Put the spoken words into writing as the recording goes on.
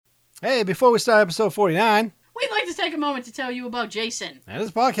Hey, before we start episode 49, we'd like to take a moment to tell you about Jason. and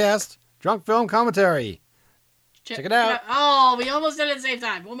his podcast, Drunk Film Commentary. Check it out. Oh, we almost did it at the same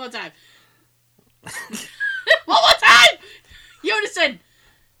time. One more time. One more time! Unison!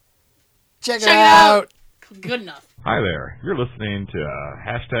 Check it out! Good enough. Hi there. You're listening to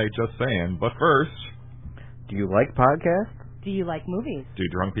hashtag Just Saying, but first, do you like podcasts? Do you like movies? do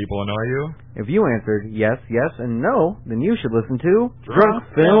drunk people annoy you? If you answered yes, yes, and no, then you should listen to Drunk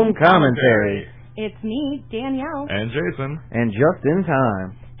Film Commentary. It's me, Danielle, And Jason. And just in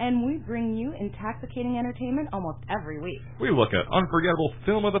time. and we bring you intoxicating entertainment almost every week. We look at unforgettable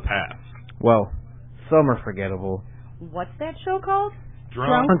film of the past. Well, some are forgettable. What's that show called?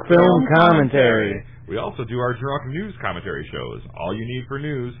 Drunk Film Commentary. We also do our drunk news commentary shows. All you need for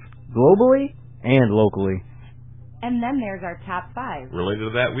news. Globally and locally. And then there's our top 5. Related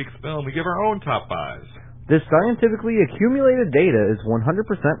to that week's film, we give our own top 5s. This scientifically accumulated data is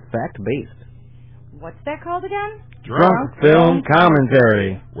 100% fact-based. What's that called again? Drunk Film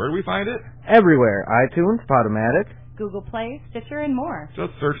Commentary. Where do we find it? Everywhere. iTunes, Podomatic. Google Play, Stitcher, and more.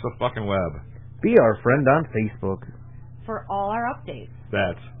 Just search the fucking web. Be our friend on Facebook. For all our updates.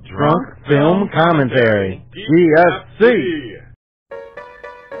 That's Drunk Film Commentary. DFC.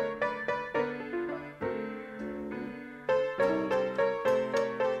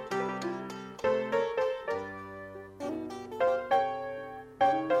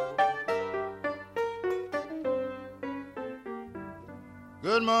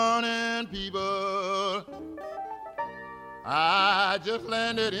 Good morning, people. I just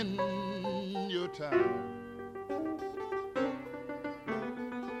landed in your town.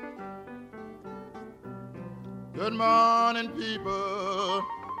 Good morning, people.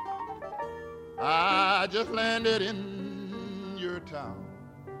 I just landed in your town.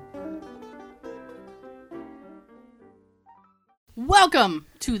 Welcome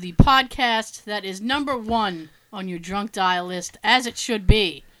to the podcast that is number 1 on your drunk dial list, as it should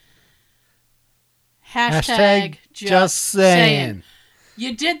be. Hashtag just saying.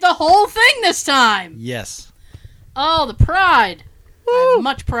 You did the whole thing this time. Yes. Oh, the pride. I have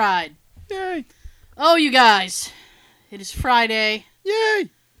much pride. Yay. Oh, you guys. It is Friday. Yay.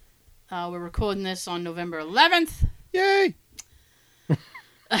 We're recording this on November 11th. Yay.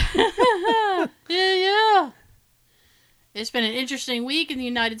 Yeah. It's been an interesting week in the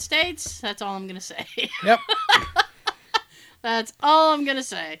United States. That's all I'm going to say. Yep. That's all I'm going to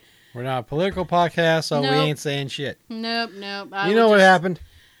say. We're not a political podcast, so we Nope. ain't saying shit. Nope. You know what happened?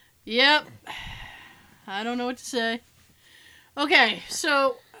 Yep. I don't know what to say. Okay,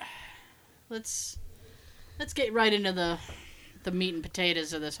 so let's get right into the meat and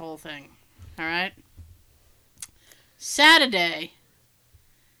potatoes of this whole thing. All right? Saturday,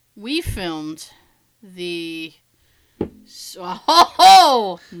 we filmed the...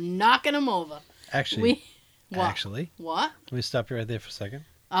 knocking them over. Actually, What? What? Let me stop you right there for a second.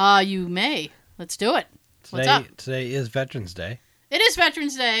 You may. Let's do it. What's Today, up? Today is Veterans Day. It is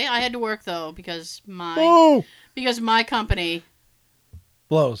Veterans Day. I had to work though because my company.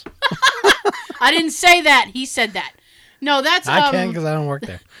 Blows. I didn't say that. He said that. No, that's I can because I don't work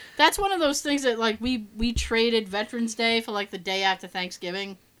there. That's one of those things that like we traded Veterans Day for like the day after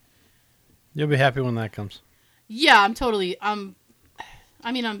Thanksgiving. You'll be happy when that comes. Yeah,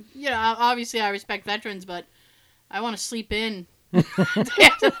 obviously I respect veterans, but I want to sleep in day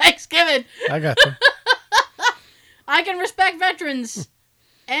after Thanksgiving. I got you. I can respect veterans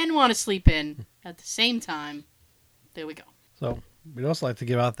and want to sleep in at the same time. There we go. So, we'd also like to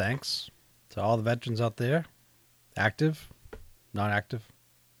give out thanks to all the veterans out there. Active, not active,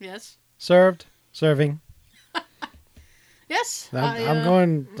 Yes. served, serving. Yes. I'm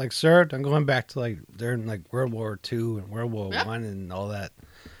going, like, served. I'm going back to, like, during, like, World War II and World War Yep. I and all that.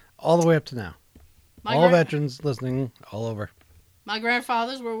 All the way up to now. All veterans listening all over. My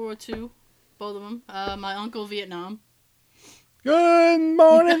grandfather's World War II. Both of them. My uncle, Vietnam. Good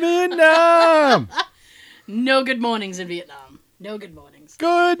morning, Vietnam! No good mornings in Vietnam. No good mornings.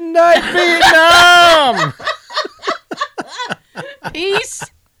 Good night, Vietnam! Peace.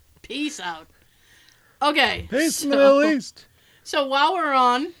 Peace out. Okay. Peace in the Middle East. So while we're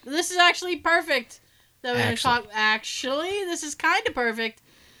on, this is actually perfect. That we're going to Actually. talk. Actually, this is kind of perfect.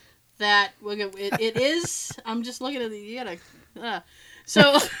 That we're gonna, it is. I'm just looking at the. You gotta.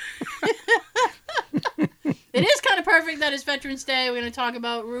 So it is kind of perfect that it's Veterans Day. We're going to talk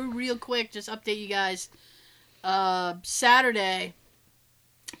about real quick. Just update you guys. Last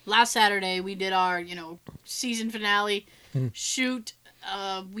Saturday we did our season finale shoot.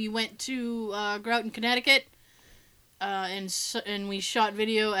 We went to Groton, Connecticut. And we shot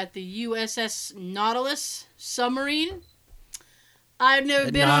video at the USS Nautilus submarine. I've never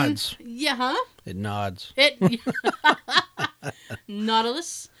It been nods. on. Yeah, huh? It nods. It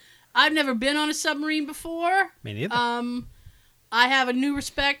Nautilus. I've never been on a submarine before. Me neither. I have a new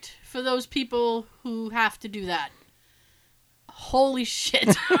respect for those people who have to do that. Holy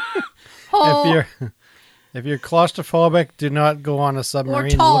shit! If you're claustrophobic, do not go on a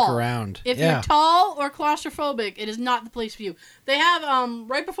submarine and look around. If you're tall or claustrophobic, it is not the place for you. They have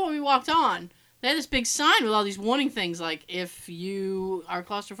right before we walked on, they had this big sign with all these warning things like if you are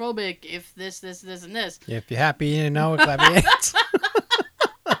claustrophobic, if this, and this. If you're happy in and out, clap your hands.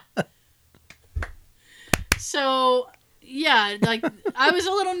 So yeah, like I was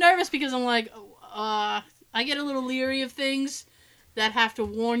a little nervous because I'm like, I get a little leery of things that have to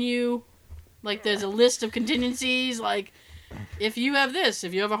warn you. Like, there's a list of contingencies, like, if you have this,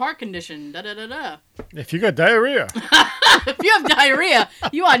 if you have a heart condition, da-da-da-da. If you got diarrhea. If you have diarrhea,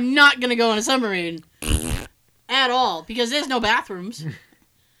 you are not going to go on a submarine. At all. Because there's no bathrooms.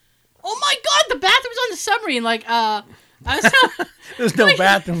 Oh, my God, the bathrooms on the submarine. Like, There's no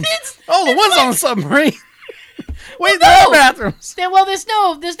bathrooms. The one's like, on the submarine. Wait, no. there are bathrooms.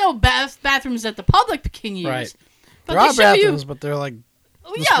 There's no bathrooms that the public can use. Right. But There are they show you- bathrooms, but they're like...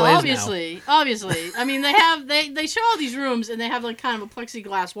 Oh, displays yeah, now. obviously. I mean, they show all these rooms, and they have like kind of a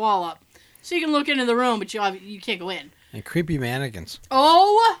plexiglass wall up, so you can look into the room, but you can't go in. And creepy mannequins.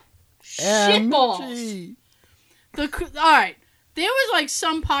 Oh, shitballs! MG. All right, there was like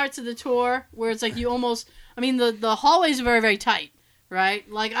some parts of the tour where it's like you almost. I mean, the hallways are very very tight, right?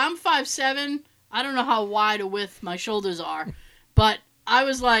 Like I'm 5'7". I don't know how wide or width my shoulders are, but I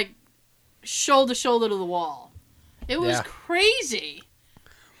was like shoulder to the wall. It was crazy.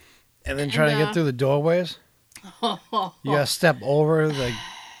 And then trying to get through the doorways. You gotta step over like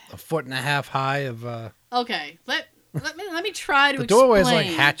a foot and a half high of. Okay, let me try to The explain. doorway's like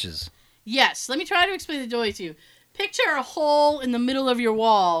hatches. Yes, let me try to explain the doorway to you. Picture a hole in the middle of your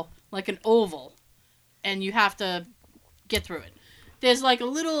wall, like an oval, and you have to get through it. There's like a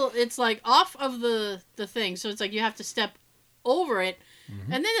little. It's like off of the thing, so it's like you have to step over it,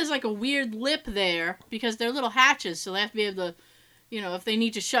 and then there's like a weird lip there because they're little hatches, so they have to be able to. If they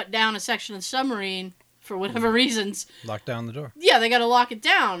need to shut down a section of the submarine for whatever reasons. Lock down the door. Yeah, they got to lock it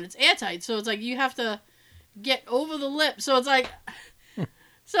down. It's airtight. So it's like you have to get over the lip. So it's like...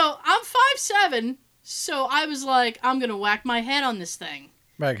 So I'm 5'7", so I was like, I'm going to whack my head on this thing.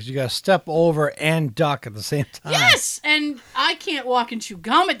 Right, because you gotta step over and duck at the same time. Yes! And I can't walk and chew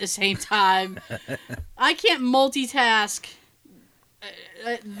gum at the same time. I can't multitask...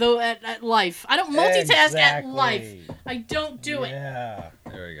 though at life. I don't multitask at life. I don't do it. Yeah.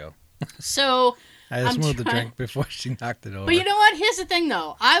 There we go. So I just I'm moved the trying- drink before she knocked it over. But you know what? Here's the thing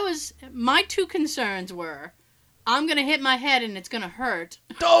though. My two concerns were I'm gonna hit my head and it's gonna hurt.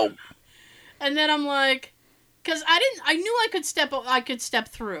 Dope. And then I'm like, cause I knew I could step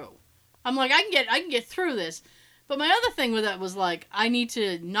through. I'm like, I can get through this. But my other thing with that was like, I need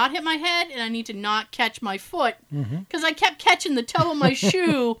to not hit my head and I need to not catch my foot. Because I kept catching the toe of my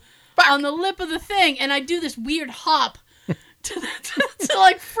shoe on the lip of the thing. And I do this weird hop to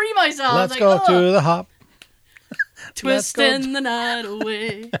like free myself. Let's like, go to the hop. Twisting the night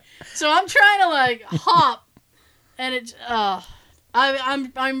away. So I'm trying to like hop. And it's,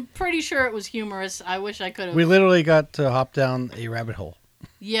 I'm pretty sure it was humorous. I wish I could have. We literally got to hop down a rabbit hole.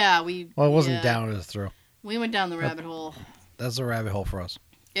 Yeah, Well, it wasn't yeah. down, it was through. We went down the rabbit hole. That's a rabbit hole for us.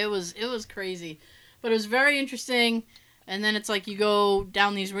 It was crazy, but it was very interesting. And then it's like you go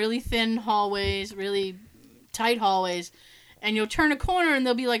down these really thin hallways, really tight hallways, and you'll turn a corner and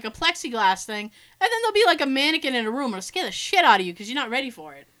there'll be like a plexiglass thing, and then there'll be like a mannequin in a room. It'll scare the shit out of you because you're not ready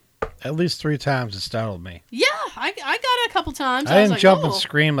for it. At least 3 times it startled me. Yeah, I got it a couple times. I was didn't like, jump oh. and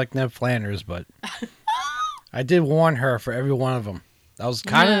scream like Ned Flanders, but I did warn her for every one of them. I was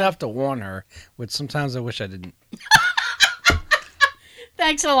kind Yeah. enough to warn her, which sometimes I wish I didn't.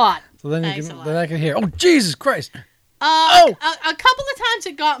 Thanks a lot. So then Thanks a lot. then I can hear, oh, Jesus Christ. A couple of times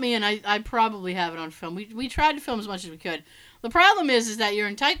it got me, and I probably have it on film. We tried to film as much as we could. The problem is that you're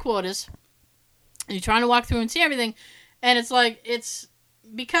in tight quarters, and you're trying to walk through and see everything, and it's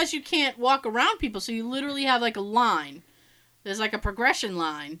because you can't walk around people, so you literally have like a line. There's like a progression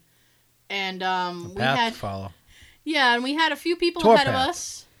line, and we Path had to follow. yeah, and we had a few people Tour ahead of path.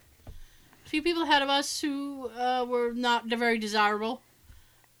 us. A few people ahead of us who were not very desirable,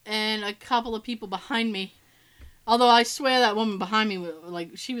 and a couple of people behind me. Although I swear that woman behind me,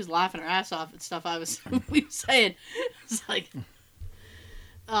 like, she was laughing her ass off at stuff we were saying. It's like,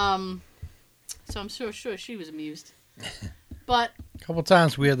 so I'm sure she was amused. But A couple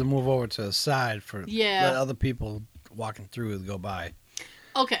times we had to move over to the side for Yeah. let other people walking through to go by.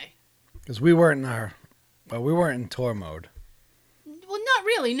 okay, Because we weren't in tour mode.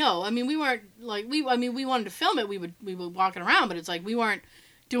 really, no. I mean, we weren't like we wanted to film it. We were walking around, but it's like we weren't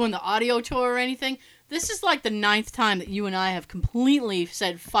doing the audio tour or anything. This is like the 9th time that you and I have completely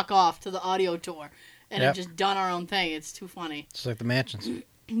said fuck off to the audio tour and have just done our own thing. It's too funny. It's like the mansions.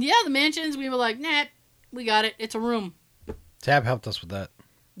 Yeah, the mansions. We were like, nah, we got it. It's a room. Tab helped us with that.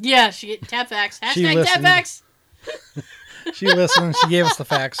 Yeah, Tab facts. She Hashtag Tab listened. facts. She listened. She gave us the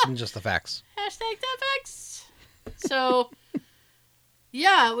facts and just the facts. Hashtag Tab facts. So,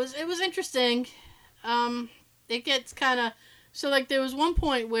 yeah, it was interesting. It gets kind of so like there was one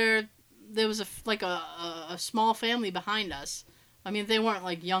point where there was a small family behind us. I mean, they weren't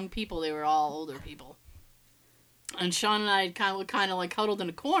like young people; they were all older people. And Sean and I kind of like huddled in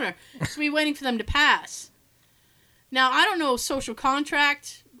a corner, so we were waiting for them to pass. Now I don't know if social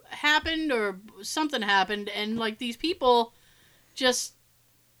contract happened or something happened, and like these people just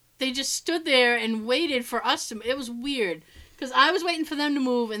stood there and waited for us to. It was weird because I was waiting for them to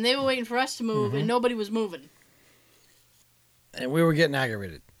move, and they were waiting for us to move, and nobody was moving. And we were getting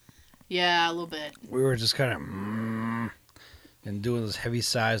aggravated. Yeah, a little bit. We were just kind of and doing this heavy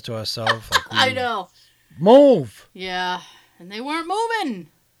sighs to ourselves. Like, I know. Move! Yeah, and they weren't moving.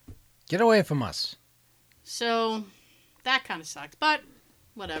 Get away from us. So that kind of sucked, but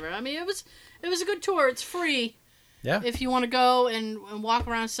whatever. I mean, it was a good tour. It's free. Yeah. If you want to go and walk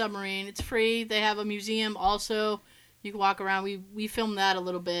around Submarine, it's free. They have a museum also. You can walk around. We filmed that a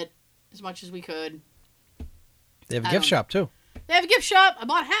little bit, as much as we could. They have a gift shop, too. They have a gift shop. I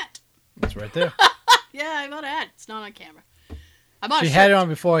bought a hat. It's right there. Yeah, I bought a hat. It's not on camera. I bought She a had shirt. it on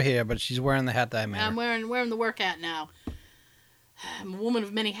before here, but she's wearing the hat that I made I'm her. wearing the work hat now. I'm a woman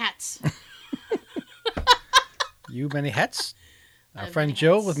of many hats. You many hats? I Our have friend many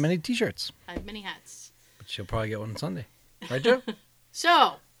Joe hats. with many t-shirts. I have many hats. But she'll probably get one on Sunday. Right, Joe?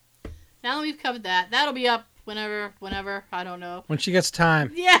 So, now that we've covered that, that'll be up whenever, I don't know. When she gets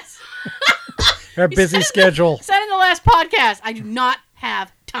time. Yes. Her busy schedule. Said in the last podcast, I do not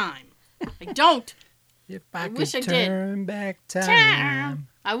have time. I don't. If I could wish I did. turn back time.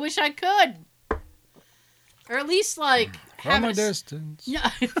 I wish I could. Or at least, like, From have a an distance. Yeah,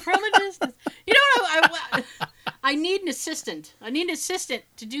 from a distance. You know what? I need an assistant. I need an assistant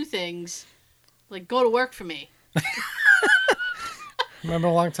to do things, like go to work for me. Remember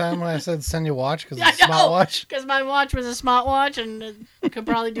a long time when I said send your watch because I it's a know, smartwatch? because my watch was a smartwatch and it could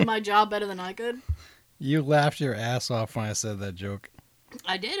probably do my job better than I could. You laughed your ass off when I said that joke.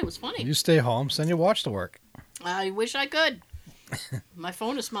 I did. It was funny. You stay home, send your watch to work. I wish I could. My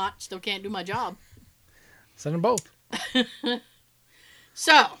phone is smart. Still can't do my job. Send them both.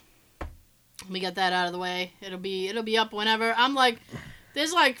 So, we got that out of the way. It'll be up whenever. I'm like,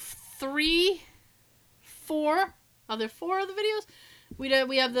 there's like 4. Are there 4 other videos? We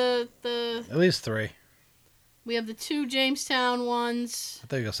have the At least 3. we have the 2 Jamestown ones. I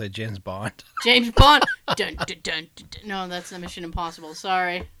thought you were going to say James Bond. James Bond. Dun, dun, dun, dun, dun. No, that's the Mission Impossible.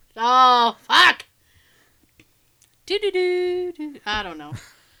 Sorry. Oh, fuck. Do. I don't know.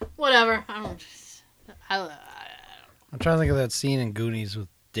 Whatever. I'm trying to think of that scene in Goonies with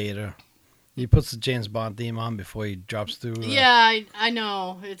Data. He puts the James Bond theme on before he drops through. Yeah, I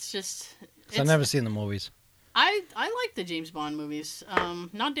know. It's just. I've never seen the movies. I like the James Bond movies.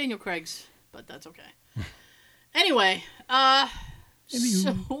 Not Daniel Craig's, but that's okay. Anyway,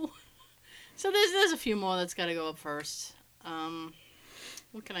 so there's a few more that's got to go up first.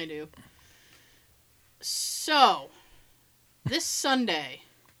 What can I do? So, this Sunday.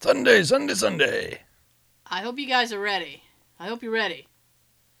 Sunday. I hope you guys are ready. I hope you're ready.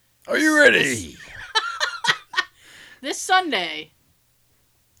 Are you ready? This Sunday.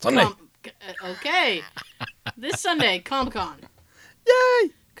 Sunday. Okay. This Sunday, Comic-Con.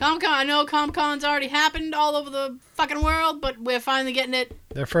 Yay! Comic-Con. I know Comic-Con's already happened all over the fucking world, but we're finally getting it.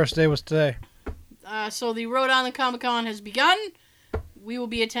 Their first day was today. So the Rhode Island Comic-Con has begun. We will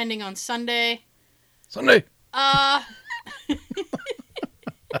be attending on Sunday. Sunday.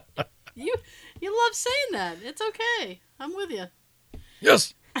 You love saying that. It's okay. I'm with you.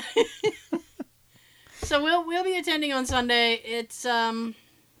 Yes. So we'll be attending on Sunday. It's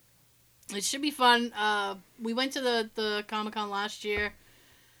it should be fun. We went to the Comic-Con last year.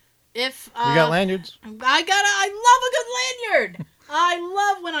 If You got lanyards? I love a good lanyard. I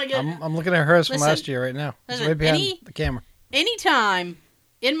love when I get. I'm looking at hers from Listen, last year right now. It's listen, right behind the camera. Anytime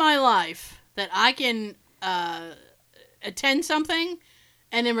in my life that I can attend something,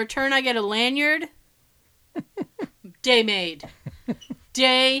 and in return I get a lanyard, day made.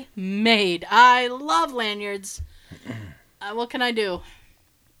 Day made. I love lanyards. What can I do?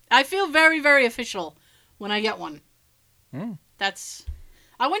 I feel very, very official when I get one.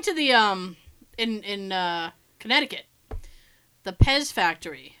 I went to the in Connecticut. the Pez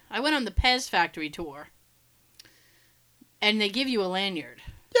Factory. I went on the Pez Factory tour. And they give you a lanyard.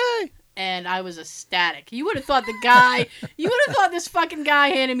 Yay! And I was ecstatic. You would have thought this fucking guy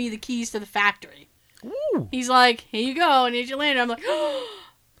handed me the keys to the factory. Ooh. He's like, here you go, and here's your lanyard. I'm like, oh,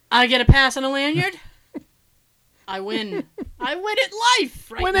 I get a pass on a lanyard? I win. I win at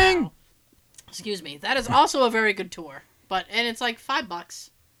life right Winning. now. Excuse me. That is also a very good tour. And it's like $5.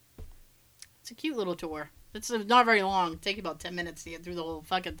 It's a cute little tour. It's not very long. It'll take you about 10 minutes to get through the whole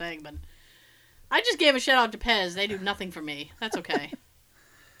fucking thing, but I just gave a shout out to Pez. They do nothing for me. That's okay. You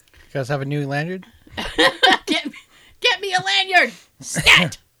guys have a new lanyard? Get me a lanyard.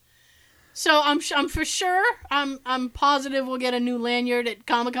 Stat. So I'm for sure. I'm positive we'll get a new lanyard at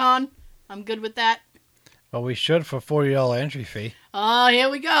Comic-Con. I'm good with that. Well, we should for $40 entry fee. Oh, here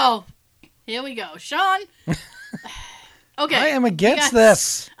we go. Here we go, Sean. Okay. I am against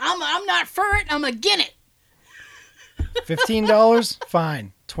this. I'm not for it. I'm against it. $15,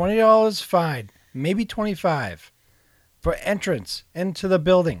 fine. $20, fine. Maybe $25 for entrance into the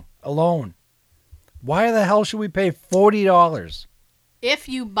building alone. Why the hell should we pay $40? If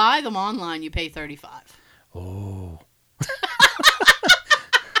you buy them online, you pay $35. Oh.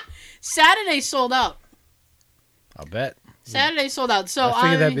 Saturday sold out. I'll bet. Saturday sold out. So I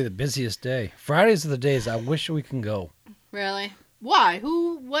figured that'd be the busiest day. Fridays are the days I wish we can go. Really? Why?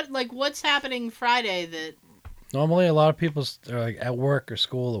 What's happening Friday that... Normally, a lot of people are like at work or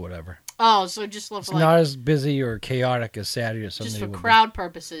school or whatever. Oh, so just It's not as busy or chaotic as Saturday or Sunday. Just for would crowd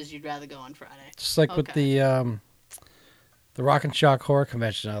purposes, you'd rather go on Friday. Just like with the Rock and Shock Horror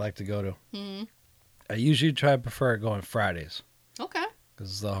Convention I like to go to. Mm-hmm. I usually try to prefer going Fridays. Okay.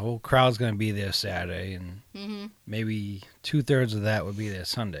 Because the whole crowd's going to be there Saturday, and maybe 2/3 of that would be there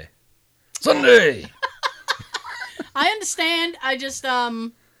Sunday. Sunday! I understand. I just,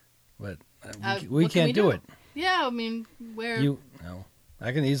 But we can't do it. Yeah, I mean, No.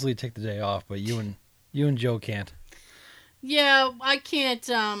 I can easily take the day off, but you and Joe can't. Yeah, I can't.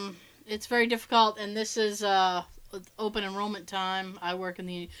 It's very difficult, and this is open enrollment time. I work in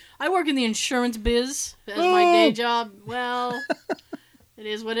the insurance biz as my day job. Well, it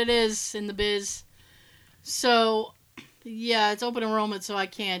is what it is in the biz. So, yeah, it's open enrollment, so I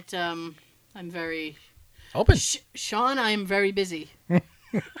can't. I'm very open. Sean, I am very busy.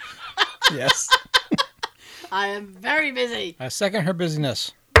 Yes. I am very busy. I second her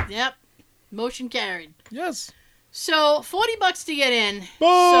busyness. Yep. Motion carried. Yes. So, $40 to get in.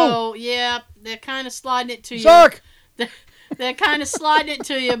 Boom! So, yeah, they're kind of sliding it to you. Suck! They're kind of sliding it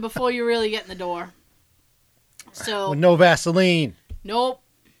to you before you really get in the door. So With no Vaseline. Nope.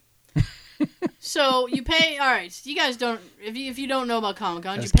 So, you pay... All right, so you guys don't... If you don't know about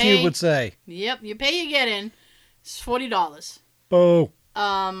Comic-Con, As you pay... Cube would say. Yep, you pay, you get in. It's $40. Boo.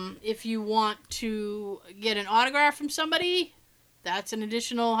 If you want to get an autograph from somebody, that's an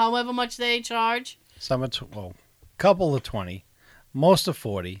additional however much they charge. Some are couple of 20, most are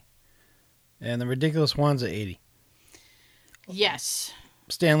 40, and the ridiculous ones are 80. Yes.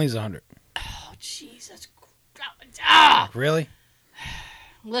 Stanley's 100. Oh, jeez, that's... Ah! Really?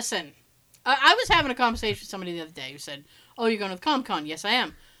 Listen, I was having a conversation with somebody the other day who said, "Oh, you're going to Comic-Con?" Yes, I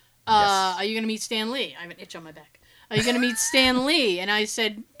am. Yes. Are you going to meet Stan Lee? I have an itch on my back. Are you going to meet Stan Lee? And I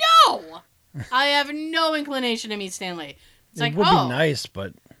said, no! I have no inclination to meet Stan Lee. It's It like, would oh. be nice,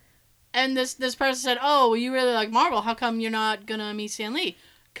 but... And this person said, oh, well, you really like Marvel. How come you're not going to meet Stan Lee?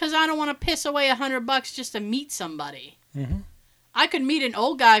 Because I don't want to piss away $100 just to meet somebody. Mm-hmm. I could meet an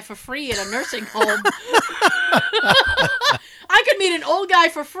old guy for free at a nursing home. I could meet an old guy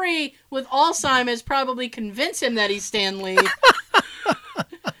for free with Alzheimer's, probably convince him that he's Stan Lee.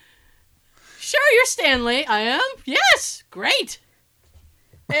 Sure, you're Stan Lee. I am? Yes. Great.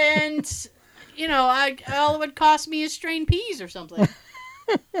 And, all it would cost me is strained peas or something.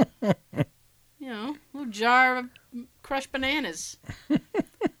 A little jar of crushed bananas.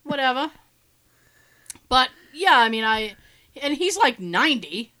 Whatever. But, yeah, I mean, and he's like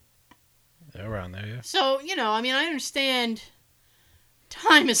 90. Around there, yeah. So, I understand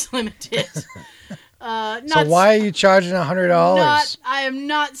time is limited. So why are you charging $100? I am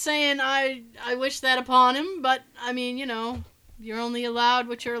not saying I wish that upon him, but, I mean, you're only allowed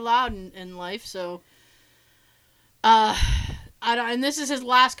what you're allowed in life, so... and this is his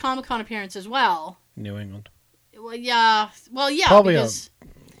last Comic-Con appearance as well. New England. Well, yeah. Probably because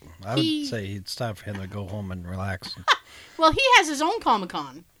I would say it's time for him to go home and relax. Well, he has his own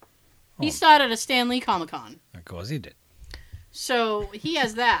Comic-Con. He started a Stan Lee Comic-Con. Of course he did. So, he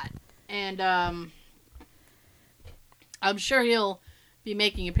has that. And, I'm sure he'll be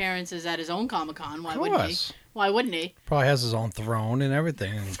making appearances at his own Comic-Con. Why wouldn't he? Probably has his own throne and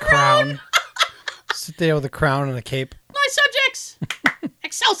everything. And crown. Sit there with a crown and a cape. My subjects!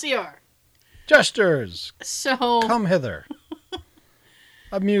 Excelsior! Jesters, So, come hither.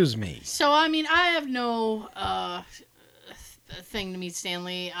 Amuse me. so I mean, I have no thing to meet Stan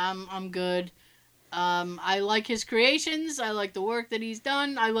Lee. I'm good. I like his creations. I like the work that he's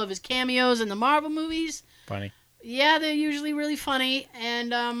done. I love his cameos in the Marvel movies. Funny. Yeah, they're usually really funny.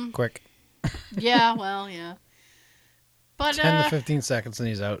 And Quick. yeah, well, yeah. But 10 to 15 seconds and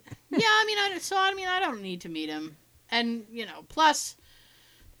he's out. yeah, I mean, I don't need to meet him. And plus,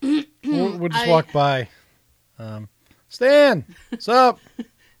 We'll just I- walk by. Stan, what's up?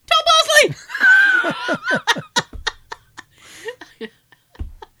 Tom Bosley.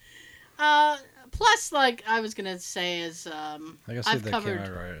 Plus, like I was gonna say, is I gotta see I've if that covered.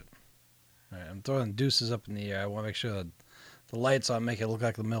 camera right. All right, I'm throwing deuces up in the air. I want to make sure that the lights on make it look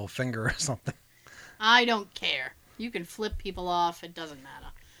like the middle finger or something. I don't care. You can flip people off. It doesn't matter.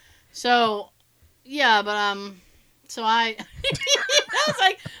 So, yeah, but so I that was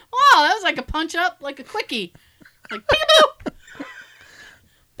like, wow, that was like a punch up, like a quickie, like peekaboo, For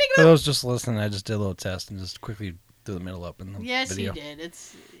peekaboo. those just listening, I just did a little test and just quickly threw the middle up in the Yes, video. he did.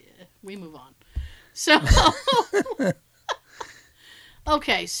 We move on. So,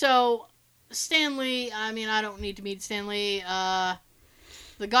 okay, so Stan Lee. I mean, I don't need to meet Stan Lee.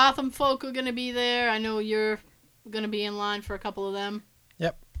 The Gotham folk are gonna be there. I know you're gonna be in line for a couple of them.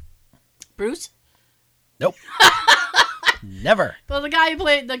 Yep. Bruce. Never. Well, the guy who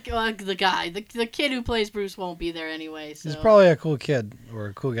played the kid who plays Bruce won't be there anyway. So He's probably a cool kid or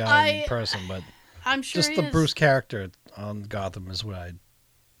a cool guy in I- person, but I'm sure just he the is. Bruce character on Gotham is what I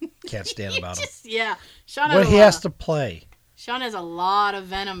can't stand He about him. just- yeah, Sean What has, he has to play. Sean has a lot of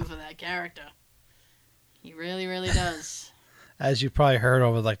venom for that character. He really, really does. As you probably heard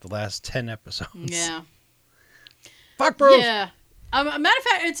over like the last 10 episodes. Yeah. Fuck Bruce! Yeah. A matter of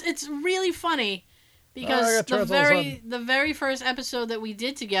fact, it's really funny I because got turtles all of a the very first episode that we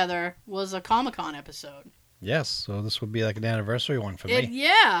did together was a Comic-Con episode. Yes, so this would be like an anniversary one for me.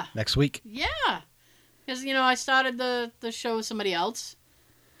 Yeah. Next week. Yeah. Because, I started the show with somebody else,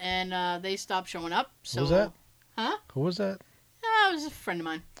 and they stopped showing up. So, Who was that? Huh? Who was that? It was a friend of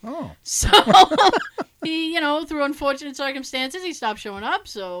mine. Oh. So, he, through unfortunate circumstances, he stopped showing up.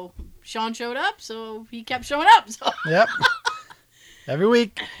 So, Sean showed up. So, he kept showing up. So, Yep. Every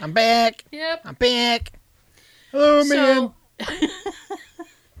week. I'm back. yep. I'm back. Hello, man.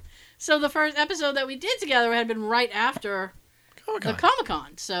 So, the first episode that we did together had been right after Comic-Con. the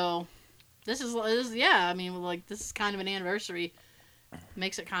Comic-Con. So, this is yeah, I mean, like, this is kind of an anniversary.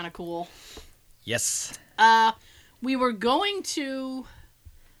 Makes it kind of cool. Yes. We were going to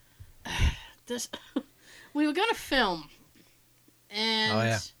we were going to film, and Oh,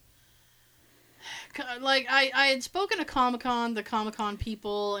 yeah. like I had spoken to the Comic-Con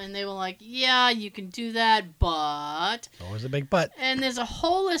people, and they were like, yeah, you can do that, but Always a big butt. and there's a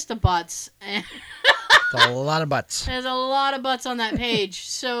whole list of buts, and It's a lot of butts. there's a lot of buts on that page.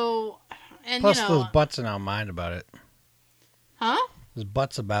 So, and Plus, there's butts in our mind about it. huh? There's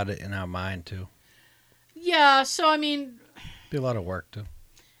butts about it in our mind, too. Yeah. So I mean, Be a lot of work, too.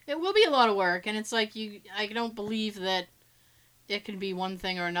 it will be a lot of work, and it's like I don't believe that it can be one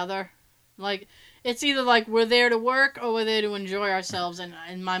thing or another. Like, it's either like we're there to work or we're there to enjoy ourselves, and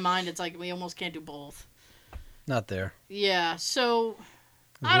in my mind, it's like we almost can't do both. Not there. Yeah, so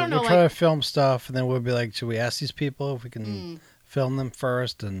I don't know. We'll try to film stuff, and then we'll be like, should we ask these people if we can film them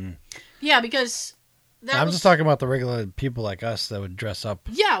first? And yeah, because I'm just talking about the regular people like us that would dress up.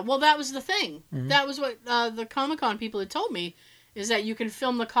 Yeah, well, that was the thing. Mhm. That was what the Comic-Con people had told me, is that you can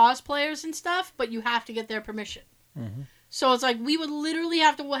film the cosplayers and stuff, but you have to get their permission. Mhm. So it's like we would literally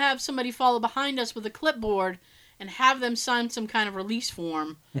have to have somebody follow behind us with a clipboard and have them sign some kind of release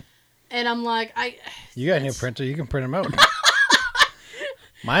form. And I'm like, You got a new That's- printer, you can print them out.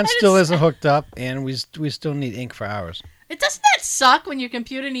 Mine I still just- isn't hooked up, and we still need ink for ours. doesn't that suck when your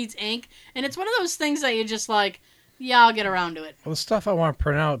computer needs ink? And it's one of those things that you're just like, yeah, I'll get around to it. Well, the stuff I want to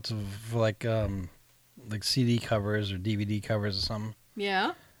print out for like CD covers or DVD covers or something,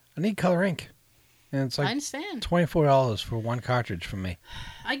 Yeah, I need color ink, and it's I like understand. $24 for one cartridge for me.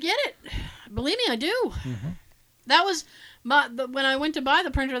 I get it. Believe me, I do. Mhm. That was when I went to buy the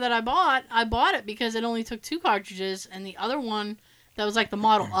printer that I bought it because it only took 2 cartridges, and the other one that was like the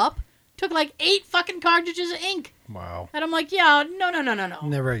model up took like 8 fucking cartridges of ink. Wow. And I'm like, yeah, no.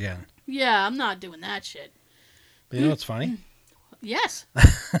 Never again. Yeah, I'm not doing that shit. But you know what's funny? Yes.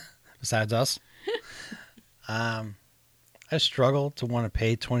 Besides us, I struggle to want to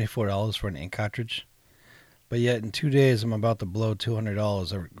pay $24 for an ink cartridge, but yet in 2 days I'm about to blow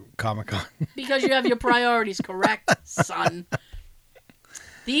 $200 at Comic-Con. Because you have your priorities correct, son.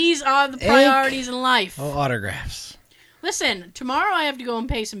 These are the priorities in life. Oh, autographs. Listen, tomorrow I have to go and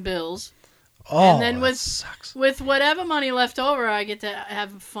pay some bills. Oh, And then that with- sucks. With whatever money left over, I get to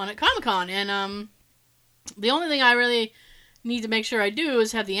have fun at Comic-Con. And the only thing I really need to make sure I do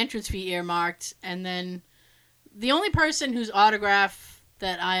is have the entrance fee earmarked. And then the only person whose autograph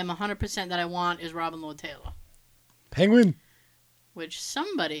that I am 100% that I want is Robin Lord Taylor. Penguin. Which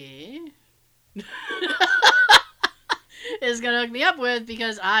somebody is going to hook me up with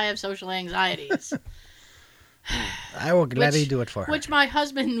because I have social anxieties. I will gladly do it for her. Which my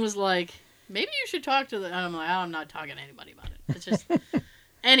husband was like, maybe you should talk to the... And I'm like, I'm not talking to anybody about it. It's just...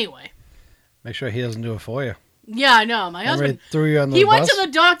 Anyway. Make sure he doesn't do it for you. Yeah, I know. My husband... threw you on the He bus? went to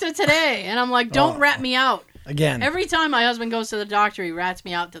the doctor today, and I'm like, don't Oh. rat me out. Again. Every time my husband goes to the doctor, he rats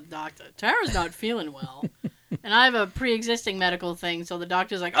me out to the doctor. Tara's not feeling well. And I have a pre-existing medical thing, so the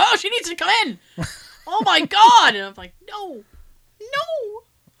doctor's like, oh, she needs to come in. Oh, my God. And I'm like, no.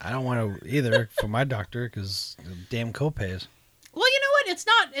 I don't want to either for my doctor because damn copays. Well, you know what?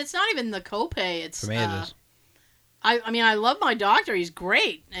 It's not even the copay. It's For me, it is. I mean, I love my doctor. He's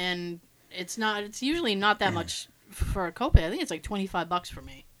great, and it's usually not that much for a copay. I think it's like $25 for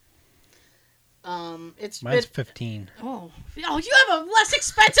me. Mine's 15. Oh, you have a less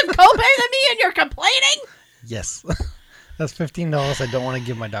expensive copay than me, and you're complaining? Yes. That's $15 I don't want to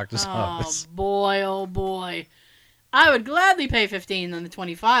give my doctor's Oh office. boy, oh boy. I would gladly pay $15 than the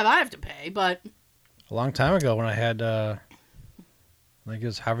 $25 I have to pay, but A long time ago when I had, I think it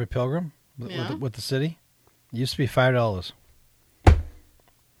was Harvard Pilgrim Yeah. with the city. It used to be $5.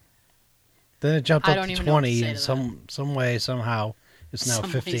 Then it jumped I up don't to even know what to 20 say and to some way, somehow, it's now some way,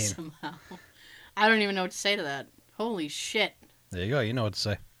 15. somehow. I don't even know what to say to that. Holy shit. There you go. You know what to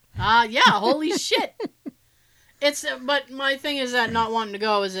say. Yeah, holy shit. But my thing is that not wanting to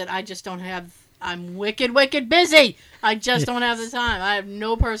go is that I just don't have, I'm wicked busy. I just don't have the time. I have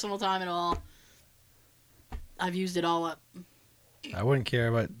no personal time at all. I've used it all up. I wouldn't care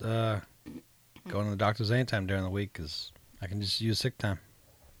about going to the doctor's anytime during the week because I can just use sick time.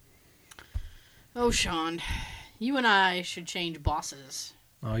 Oh, Sean, you and I should change bosses.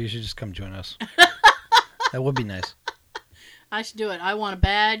 Oh, you should just come join us. That would be nice. I should do it. I want a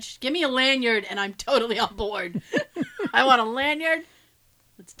badge. Give me a lanyard, and I'm totally on board. I want a lanyard.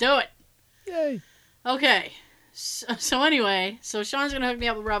 Let's do it. Yay. Okay. So anyway, Sean's going to hook me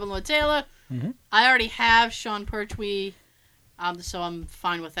up with Robin Lord Taylor. Mhm. I already have Sean Pertwee, so I'm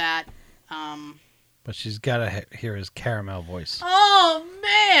fine with that. But she's got to hear his caramel voice. Oh,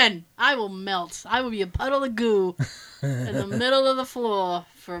 man! I will melt. I will be a puddle of goo in the middle of the floor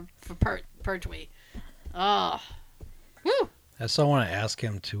for Pertwee. Oh. Woo! I still want to ask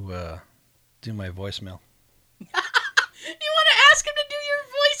him to do my voicemail. You want to ask him to do your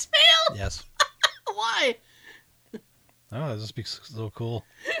voicemail? Yes. Why? Oh, this speaks so cool.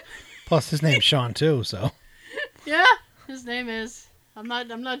 Plus, his name's Sean too. So Yeah, his name is. I'm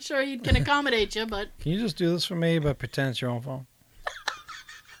not sure he can accommodate you, but can you just do this for me, but pretend it's your own phone?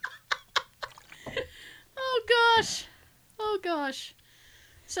 oh gosh.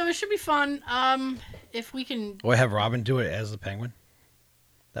 So it should be fun. If we can. Or have Robin do it as the Penguin.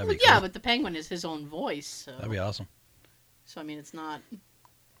 That'd Well, be yeah, cool. but the Penguin is his own voice, so. That'd be awesome. So I mean, it's not.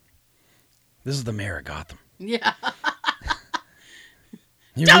 This is the mayor of Gotham. Yeah.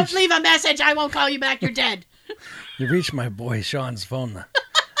 You Don't reached, leave a message. I won't call you back. You're dead. you reached my boy Sean's phone.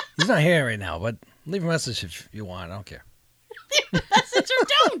 He's not here right now, but leave a message if you want. I don't care. Leave a message or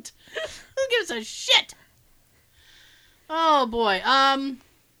don't. Who gives a shit? Oh boy.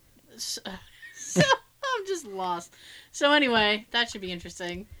 So I'm just lost. So anyway, that should be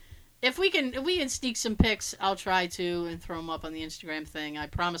interesting. If we can sneak some pics, I'll try to and throw them up on the Instagram thing. I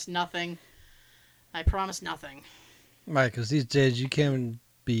promise nothing. Right, because these days you can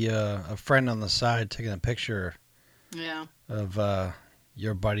be a friend on the side taking a picture Yeah. of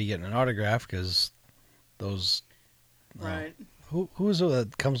your buddy getting an autograph because those... Right. Who is it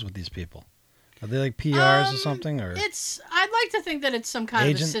that comes with these people? Are they like PRs or something? Or I'd like to think that it's some kind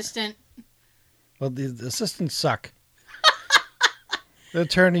Agent? of assistant. well, the assistants suck. They'll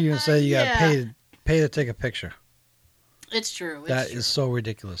turn to you and say you got yeah. to pay to take a picture. It's true. That is so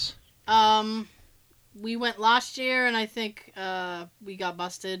ridiculous. We went last year, and I think we got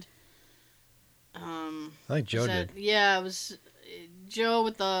busted. I think Joe did. Yeah, it was Joe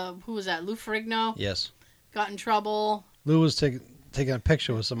with who was that? Lou Ferrigno Yes. got in trouble. Lou was taking a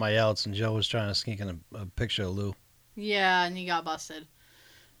picture with somebody else, and Joe was trying to sneak in a picture of Lou. Yeah, and he got busted.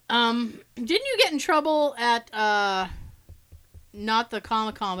 Didn't you get in trouble at not the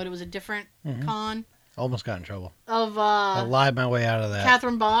Comic-Con, but it was a different con Almost got in trouble. of I lied my way out of that.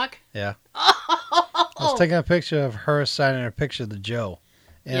 Catherine Bach? Yeah. I was taking a picture of her signing her picture to Joe,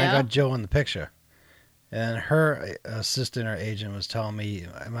 and Yeah? I got Joe in the picture. And her assistant or agent was telling me,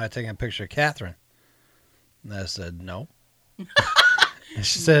 am I taking a picture of Catherine? And I said, no. And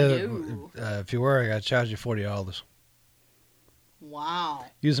she said, No. If you were, I got to charge you $40. Wow.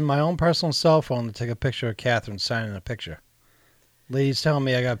 Using my own personal cell phone to take a picture of Catherine signing a picture. Lady's telling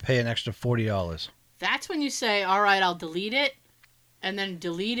me I got to pay an extra $40. That's when you say, all right, I'll delete it, and then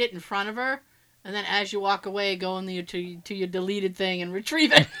delete it in front of her, and then as you walk away, go to your deleted thing and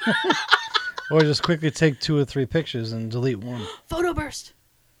retrieve it. Or just quickly take 2 or 3 pictures and delete one. Photo burst.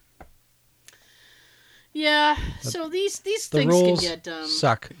 Yeah, so these The things can rules get...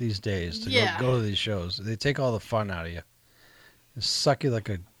 suck these days to Yeah. go to these shows. They take all the fun out of you. They suck you like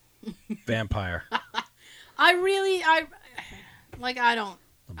a vampire. I don't... The I don't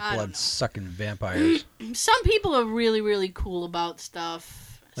know. blood-sucking vampires. Some people are really, really cool about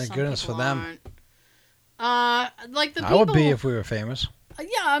stuff. Thank Some goodness people for them. aren't. Like the I people... would be if we were famous. Yeah,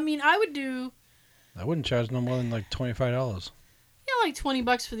 I mean, I would do... I wouldn't charge no more than like $25. like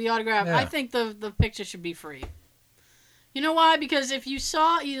 $20 for the autograph. Yeah. I think the picture should be free. You know why? Because if you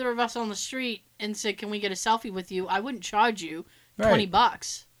saw either of us on the street and said, "Can we get a selfie with you?" I wouldn't charge you Right.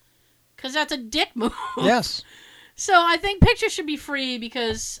 $20. Because that's a dick move. Yes. So I think pictures should be free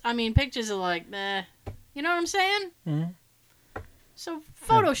because, I mean, pictures are like, meh. You know what I'm saying? Mhm. So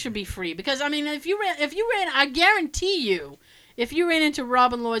photos should be free because, I mean, if you ran, I guarantee you, if you ran into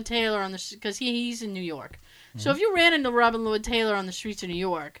Robin Lloyd Taylor on the, because he's in New York. So if you ran into Robin Lloyd Taylor on the streets of New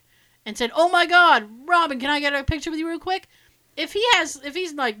York and said, "Oh my God, Robin, can I get a picture with you real quick?" If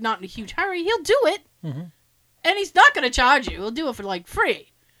he's like not in a huge hurry, he'll do it, Mhm. and he's not going to charge you. He'll do it for like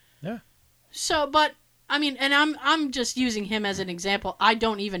free. Yeah. So, but I mean, and I'm just using him as an example. I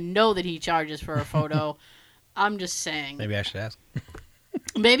don't even know that he charges for a photo. I'm just saying. Maybe I should ask.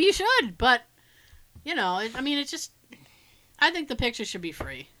 Maybe you should, but you know, it's just. I think the picture should be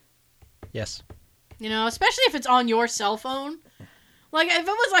free. Yes. You know, especially if it's on your cell phone. Like, if it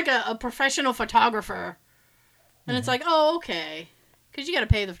was like a professional photographer, and it's like, oh, okay. Because you got to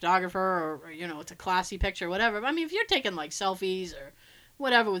pay the photographer, or, you know, it's a classy picture, or whatever. But, I mean, if you're taking, like, selfies or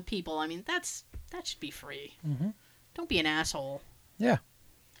whatever with people, I mean, that should be free. Mhm. Don't be an asshole. Yeah.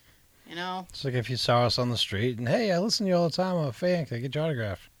 You know? It's like if you saw us on the street and, hey, I listen to you all the time. I'm a fan. Can I get your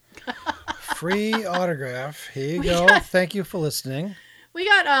autograph? Free autograph. Here you go. Thank you for listening. We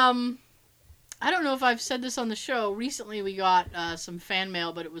got, I don't know if I've said this on the show. Recently we got some fan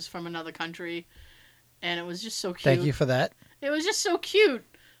mail, but it was from another country. And it was just so cute. Thank you for that. It was just so cute.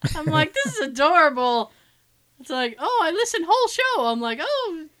 I'm like, this is adorable. It's like, oh, I listened whole show. I'm like,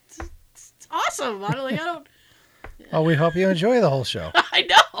 oh, it's awesome. I don't. Oh, we hope you enjoy the whole show. I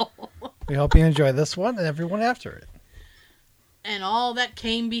know. We hope you enjoy this one and everyone after it. And all that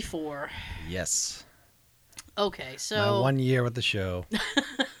came before. Yes. Okay, My so 1 year with the show.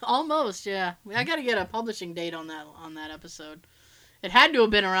 almost, yeah. I got to get a publishing date on that episode. It had to have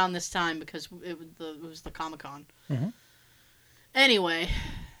been around this time because it was the Comic-Con. Mhm. Anyway,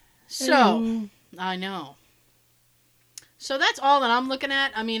 so I know. So that's all that I'm looking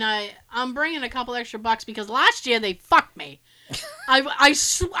at. I mean, I'm bringing a couple extra bucks because last year they fucked me.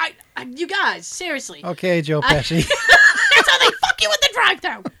 You guys, seriously. Okay, Joe Pesci. That's how they fuck you in the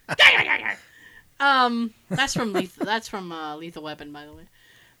drive-thru. That's from Lethal Weapon, by the way.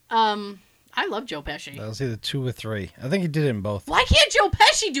 I love Joe Pesci. That was either 2 or 3. I think he did it in both. Why can't Joe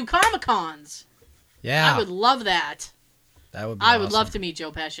Pesci do Comic-Cons? Yeah. I would love that. That would be I would awesome. love to meet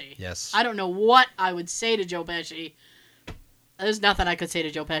Joe Pesci. Yes. I don't know what I would say to Joe Pesci. There's nothing I could say to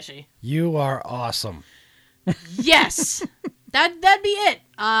Joe Pesci. You are awesome. Yes. That'd be it.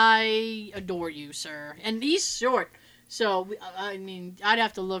 I adore you, sir. And he's short. So, I mean, I'd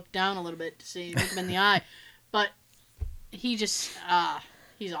have to look down a little bit to see him in the eye. But he just,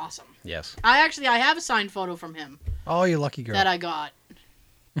 he's awesome. Yes. I have a signed photo from him Oh, you lucky girl. that I got.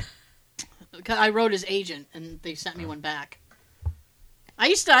 I wrote his agent, and they sent me one back. I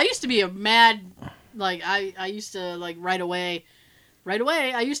used to be a mad, like, I used to, like, right away,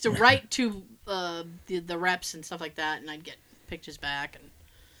 I used to write to the reps and stuff like that, and I'd get pictures back. And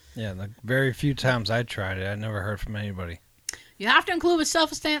Yeah, the very few times I tried it, I never heard from anybody. you have to include a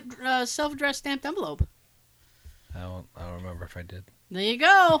self-addressed stamped envelope. I don't remember if I did. There you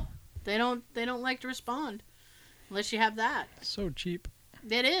go. They don't like to respond unless you have that. So cheap.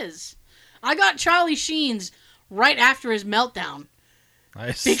 It is. I got Charlie Sheen's right after his meltdown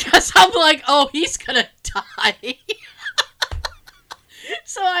Nice. because I'm like, oh, he's gonna die.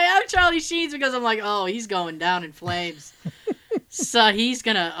 So I have Charlie Sheen's because I'm like, oh, he's going down in flames. So he's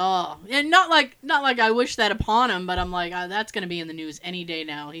gonna, and not like I wish that upon him, but I'm like, that's gonna be in the news any day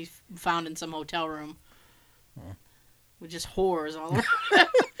now. He's found in some hotel room. with just whores all around.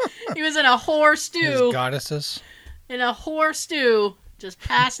 He was in a whore His stew. goddesses. In a whore stew, just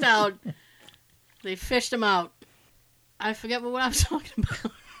passed out. They fished him out. I forget what I was talking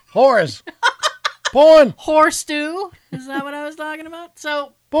about. Whores. Porn. Whore stew? Is that what I was talking about?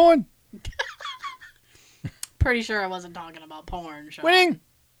 So, Porn. pretty sure I wasn't talking about porn. Sean. Winning.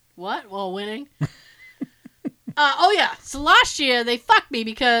 What? Well, winning. Oh yeah. So last year they fucked me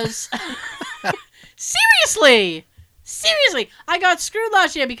because seriously, I got screwed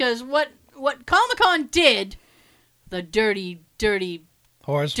last year because what Comic-Con did, the dirty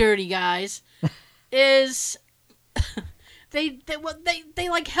Whores. guys, is they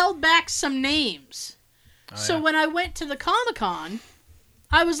like held back some names. Oh, So yeah. when I went to the Comic-Con,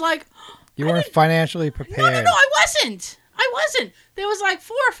 I was like, You weren't financially prepared. no, I wasn't. There was like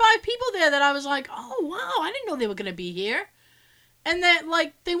 4 or 5 people there that I was like, oh, wow, I didn't know they were going to be here. And that,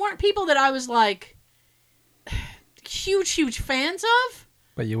 like, they weren't people that I was, like, huge fans of.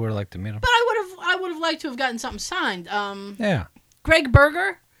 But you would have liked to meet him. But I would have liked to have gotten something signed. Yeah. Greg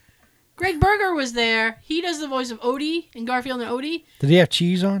Berger was there. He does the voice of Odie in Garfield and Odie. Did he have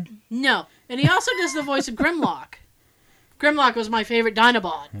cheese on? No. And he also does the voice of Grimlock. Grimlock was my favorite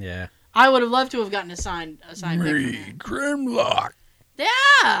Dinobot. Yeah. I would have loved to have gotten a signed pic from him. Grimlock.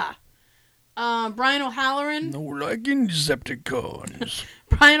 Yeah. Brian O'Halloran. No liking Decepticons.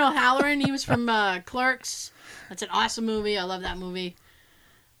 Brian O'Halloran. He was from Clerks. That's an awesome movie. I love that movie.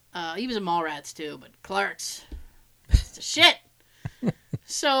 He was in Mallrats too, but Clerks. It's the shit.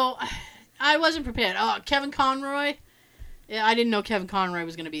 So, I wasn't prepared. Oh, Kevin Conroy. Yeah, I didn't know Kevin Conroy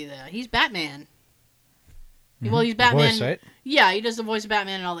was going to be there. He's Batman. Well, he's Batman. Voice, right? Yeah, he does the voice of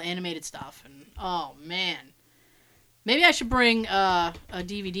Batman and all the animated stuff. And oh man, maybe I should bring a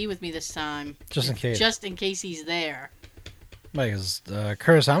DVD with me this time, Just in case. just in case he's there. Because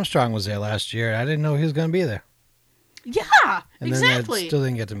Curtis Armstrong was there last year. I didn't know he was going to be there. Yeah, And exactly. then I still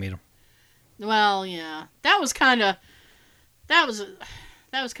didn't get to meet him. Well, yeah, that was kind of That was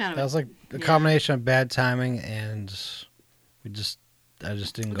like a Yeah. combination of bad timing and I just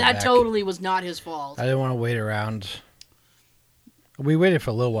didn't go that back. totally was not his fault. I didn't want to wait around. We waited for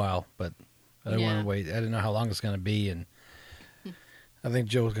a little while, but I didn't want Yeah. to wait. I didn't know how long it's going to be, and I think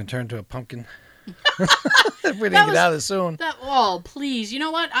Joe was going to turn into a pumpkin if we didn't get out of it soon. Please, you know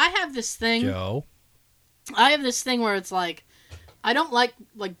what? I have this thing. Joe. I have this thing where it's like, I don't like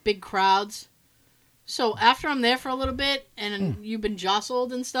big crowds. So after I'm there for a little bit and you've been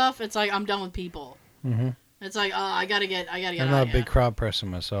jostled and stuff, it's like I'm done with people. Mm-hmm. It's like, I gotta get I'm out not of a here. big crowd person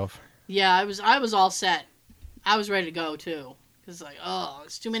myself. Yeah, I was all set. I was ready to go too. Cause like,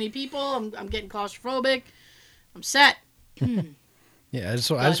 it's too many people. I'm getting claustrophobic. I'm set. Yeah, I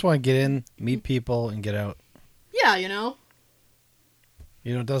just want to get in, meet people, and get out. Yeah, you know.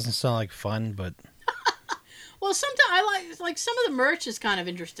 You know, it doesn't sound like fun, but Well, sometimes I like some of the merch is kind of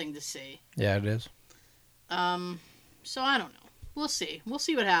interesting to see. yeah, it is. So I don't know. We'll see. We'll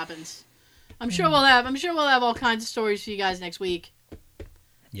see what happens. I'm sure we'll have all kinds of stories for you guys next week.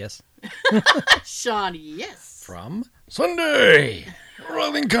 Yes. Sean, yes. From Sunday,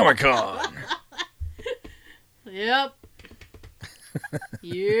 Rolling Comic Con. Yep.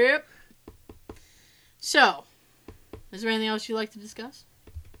 Yep. So, is there anything else you'd like to discuss?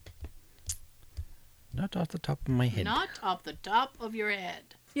 Not off the top of my head. Not off the top of your head.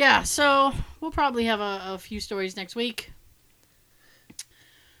 Yeah, so we'll probably have a few stories next week.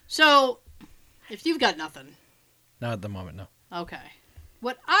 So, if you've got nothing, Not at the moment, no. okay.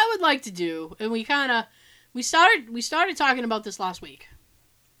 What I would like to do, and we started talking about this last week.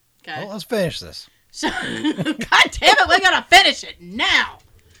 Okay. Well, let's finish this. So, God damn it, we gotta finish it now.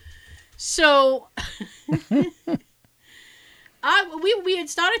 So, we had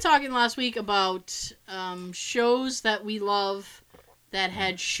started talking last week about shows that we love that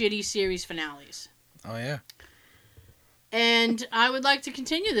had shitty series finales, Oh, yeah. and I would like to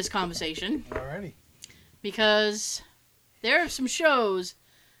continue this conversation Alrighty. because there are some shows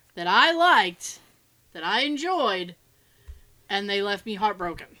that I liked, that I enjoyed, and they left me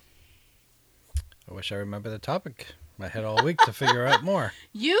heartbroken. I wish I remember the topic. I had all week to figure out more.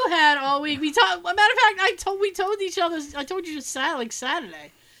 You had all week. We talked. Matter of fact, we told each other. I told you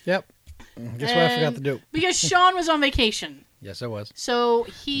Saturday. Yep. Guess what I forgot to do? Because Sean was on vacation, Yes, I was. so Now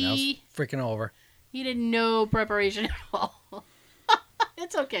it's he freaking over. did no preparation at all.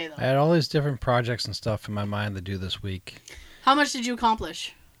 It's okay I though. had all these different projects and stuff in my mind to do this week. How much did you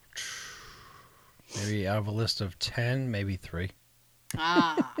accomplish? Maybe out of a list of 10, maybe 3.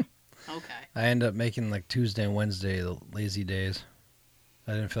 Ah, okay. I ended up making like Tuesday and Wednesday the lazy days.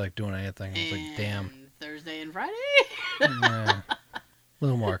 I didn't feel like doing anything. I was like, damn. And Thursday and Friday. Yeah. A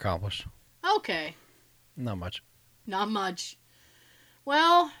little more accomplished. Okay. Not much. Not much.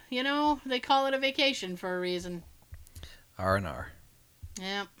 Well, they call it a vacation for a reason. R&R.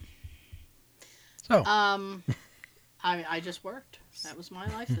 Yeah. So. I just worked. That was my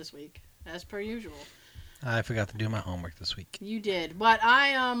life this week, as per usual. I forgot to do my homework this week. You did, but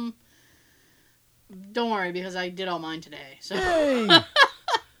I don't worry because I did all mine today. So. Yay!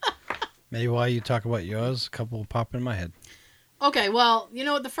 Maybe while you talk about yours, a couple will pop in my head. Okay, well,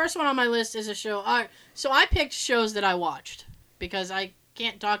 the first one on my list is a show. So I picked shows that I watched because I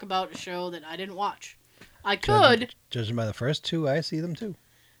can't talk about a show that I didn't watch. I could. Judging by the first two, I see them too.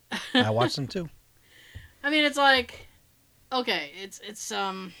 I watch them too. I mean, it's like, okay, it's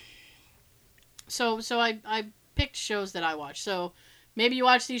So I picked shows that I watched. So maybe you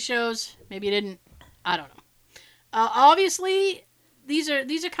watched these shows, maybe you didn't. I don't know. Obviously, these are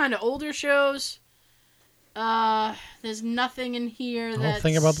kind of older shows. There's nothing in here The whole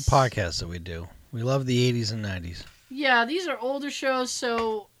thing about the podcast that we do. We love the 80s and 90s. Yeah, these are older shows,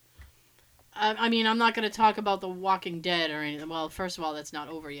 so I mean, I'm not going to talk about The Walking Dead or anything. Well, first of all, that's not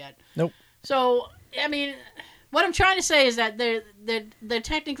over yet. Nope. So, I mean, what I'm trying to say is that they're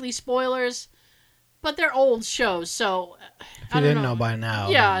technically spoilers, but they're old shows, so if you didn't know by now.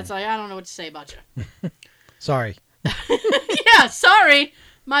 Yeah, it's like, I don't know what to say about you. Sorry. Yeah, sorry.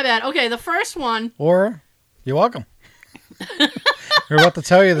 My bad. Okay, the first one. Or, you're welcome. We're about to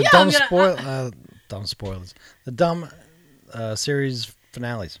tell you the dumb spoilers. The dumb series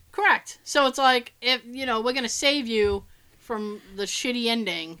finales. Correct. So it's like, if we're going to save you from the shitty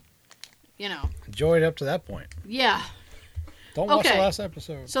ending, Enjoy it up to that point. Yeah. Don't watch the last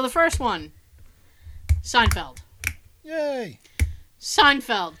episode. So the first one, Seinfeld. Yay.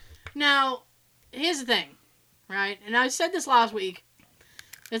 Seinfeld. Now, here's the thing, right? And I said this last week.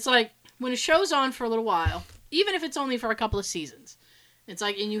 It's like, when a show's on for a little while, even if it's only for a couple of seasons, it's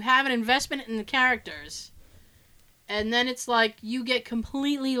like, and you have an investment in the characters, and then it's like, you get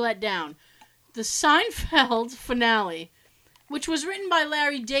completely let down. The Seinfeld finale, which was written by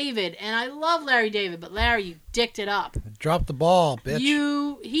Larry David, and I love Larry David, but Larry, you dicked it up. Drop the ball, bitch.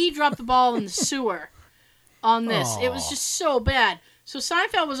 He dropped the ball in the sewer on this. Aww. It was just so bad. So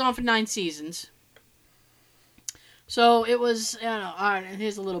Seinfeld was on for 9 seasons. So it was, I don't know, all right, and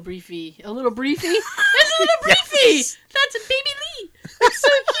here's a little briefie. A little briefie? There's a little briefie! Yes. That's a baby Lee. That's so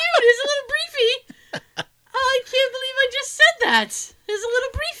cute. Here's a little briefie. Oh, I can't believe I just said that. Here's a little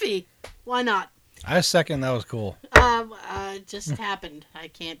briefie. Why not? I second that was cool. It just happened. I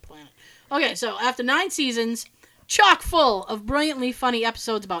can't plan it. Okay, so after 9 seasons, chock full of brilliantly funny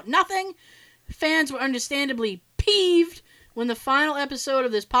episodes about nothing, fans were understandably peeved when the final episode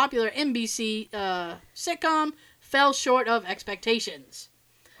of this popular NBC sitcom fell short of expectations.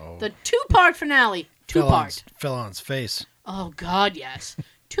 Oh. The 2-part finale, Fell on its face. Oh, God, yes.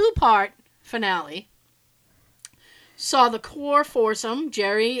 2-part finale saw the core foursome,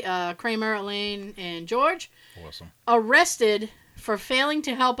 Jerry, Kramer, Elaine, and George, Awesome. arrested for failing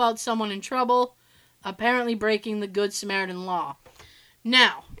to help out someone in trouble, apparently breaking the Good Samaritan law.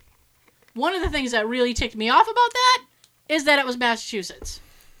 Now, one of the things that really ticked me off about that is that it was Massachusetts.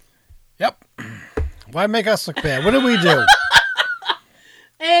 Yep. Why make us look bad? What did we do?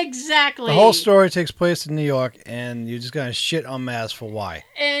 Exactly. The whole story takes place in New York, and you're just going to shit on Mass for why?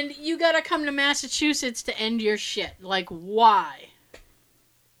 And you got to come to Massachusetts to end your shit. Like, why?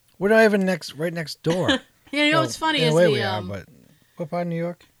 We're not even right next door. What's funny is we are, but what part of New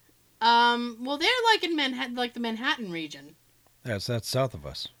York? Well, they're like in Manhattan, like the Manhattan region. That's south of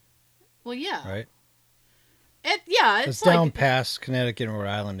us. Well, yeah. Right? It's down like, past Connecticut and Rhode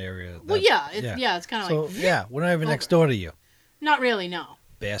Island area. Well, it's kind of like... So, yeah, we're not even next door to you. Not really, no.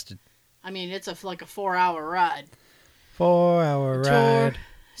 Bastard. I mean, it's like a 4-hour ride. 4-hour ride.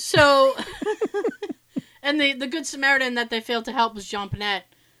 So, and the Good Samaritan that they failed to help was John Panette,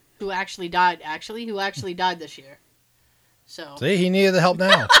 who actually died this year. So See, he needed the help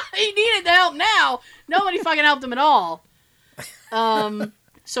now. he needed the help now. Nobody fucking helped him at all.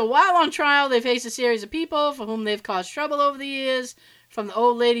 So while on trial, they face a series of people for whom they've caused trouble over the years, from the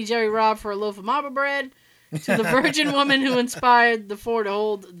old lady Jerry robbed for a loaf of marble bread, to the virgin woman who inspired the four to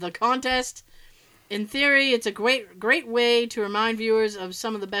hold the contest. In theory, it's a great way to remind viewers of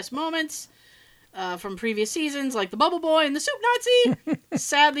some of the best moments from previous seasons, like the Bubble Boy and the Soup Nazi.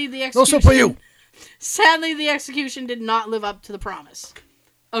 Sadly, the execution... No soup for you! Sadly, the execution did not live up to the promise.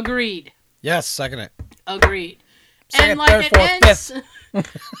 Agreed. Yes, second it. Agreed. Second, And like third, it fourth, ends,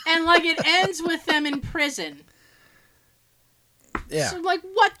 and like it ends with them in prison. Yeah. So, like,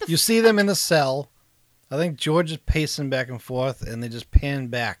 what the? You see them in the cell. I think George is pacing back and forth, and they just pan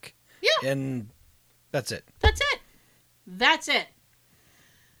back. Yeah. And that's it. That's it.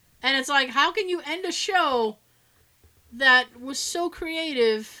 And it's like, how can you end a show that was so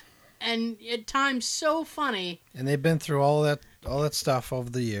creative and at times so funny. And they've been through all that stuff over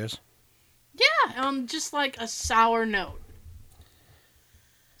the years. Yeah, on just like a sour note.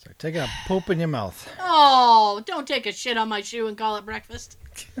 It's like taking a poop in your mouth. Oh, don't take a shit on my shoe and call it breakfast.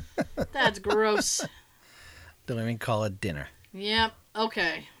 That's gross. Don't even call it dinner. Yep.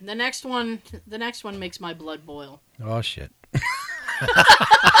 Okay. The next one makes my blood boil. Oh shit.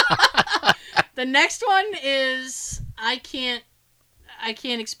 The next one is I can't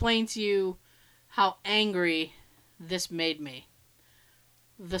explain to you how angry this made me.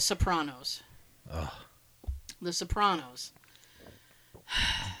 The Sopranos. Ugh. The Sopranos.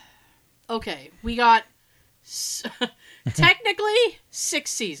 Okay, we got technically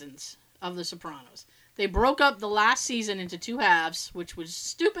 6 seasons of The Sopranos. They broke up the last season into 2 halves, which was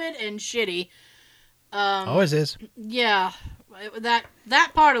stupid and shitty. Always is. Yeah,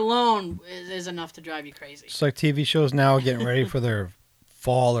 that part alone is enough to drive you crazy. It's like TV shows now getting ready for their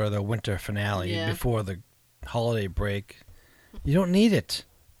fall or their winter finale before the holiday break. You don't need it.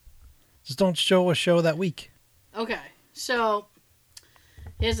 Just don't show a show that week. Okay, so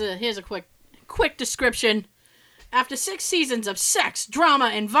here's a quick description. After 6 seasons of sex,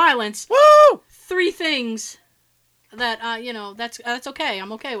 drama, and violence, Woo! 3 things that that's okay.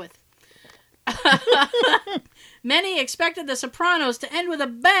 I'm okay with. Many expected The Sopranos to end with a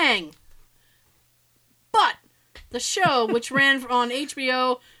bang, but the show, which ran on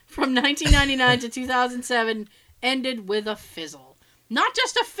HBO from 1999 to 2007, ended with a fizzle. Not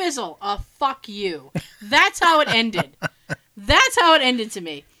just a fizzle, a fuck you. That's how it ended. That's how it ended to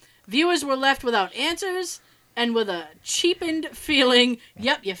me. Viewers were left without answers and with a cheapened feeling.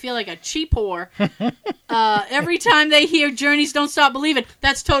 Yep, you feel like a cheap whore. Every time they hear Journeys Don't Stop Believin',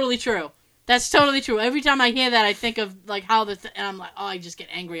 that's totally true. That's totally true. Every time I hear that, I think of like how and I'm like, oh, I just get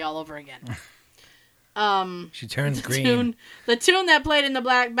angry all over again. She turns green. The tune that played in the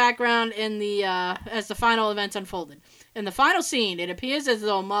black background in the as the final events unfolded. In the final scene, it appears as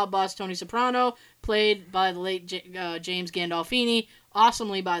though mob boss Tony Soprano, played by the late James Gandolfini,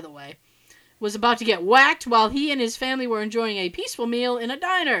 awesomely by the way, was about to get whacked while he and his family were enjoying a peaceful meal in a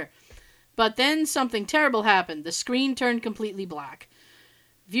diner. But then something terrible happened. The screen turned completely black.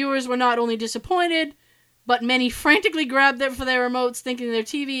 Viewers were not only disappointed, but many frantically grabbed for their remotes thinking their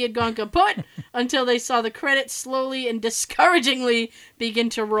TV had gone kaput until they saw the credits slowly and discouragingly begin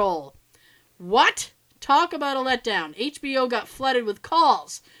to roll. What? Talk about a letdown. HBO got flooded with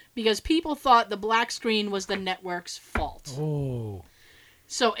calls because people thought the black screen was the network's fault. Oh.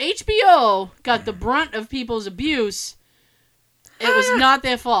 So HBO got the brunt of people's abuse. It was not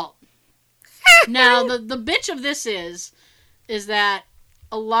their fault. Now, the bitch of this is that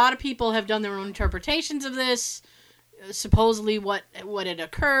a lot of people have done their own interpretations of this, supposedly what had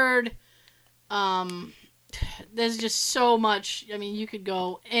occurred. There's just so much. I mean, you could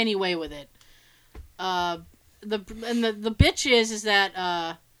go any way with it. The bitch is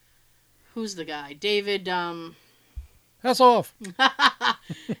that who's the guy? David. That's off.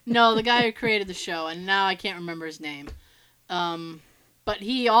 No, the guy who created the show, and now I can't remember his name. But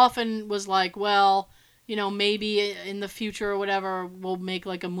he often was like, well, you know, maybe in the future or whatever, we'll make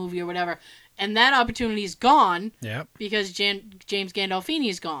like a movie or whatever. And that opportunity is gone. Yep. Because James Gandolfini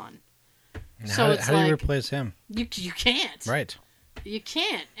is gone. So how do you replace him? You can't. Right. You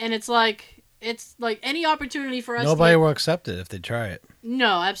can't. And it's like any opportunity for us. Nobody will accept it if they try it.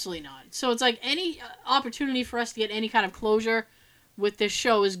 No, absolutely not. So it's like any opportunity for us to get any kind of closure with this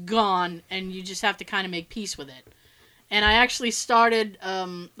show is gone, and you just have to kind of make peace with it. And I actually started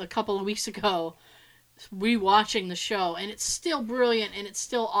a couple of weeks ago rewatching the show, and it's still brilliant and it's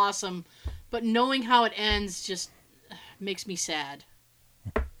still awesome, but knowing how it ends just makes me sad.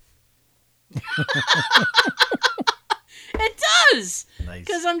 It does. Nice.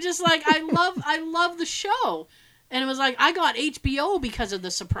 Because I'm just like, I love the show, and it was like I got HBO because of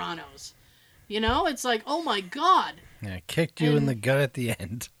The Sopranos. You know, it's like, oh my god. Yeah, it kicked you in the gut at the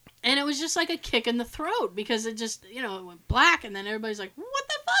end. And it was just like a kick in the throat because it just, you know, it went black, and then everybody's like, what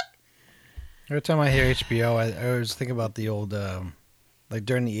the fuck? Every time I hear HBO, I always think about the old, like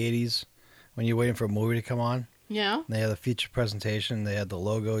during the 80s, when you're waiting for a movie to come on. Yeah. They had a feature presentation. They had the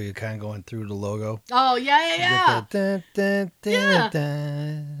logo. You're kind of going through the logo. Oh, yeah. The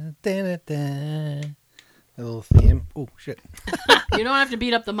little theme. Oh, shit. You don't have to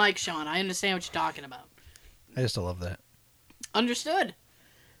beat up the mic, Sean. I understand what you're talking about. I just love that. Understood.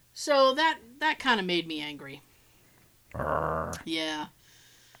 So that kind of made me angry. Arr. Yeah.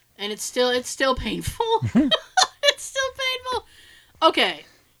 And it's still painful. It's still painful. Okay.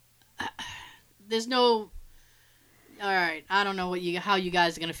 There's no... all right. I don't know how you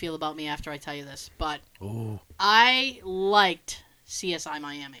guys are gonna feel about me after I tell you this, but Ooh. I liked CSI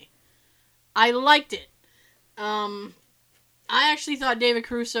Miami. I liked it. I actually thought David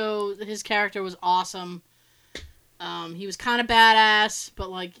Caruso, his character was awesome. He was kind of badass, but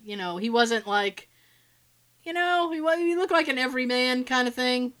like, you know, he wasn't like, you know, he looked like an everyman kind of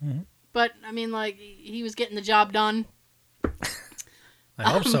thing. Mm-hmm. But I mean, like, he was getting the job done. I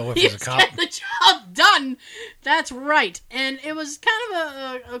hope so. If He he's a was cop. getting the job done. That's right, and it was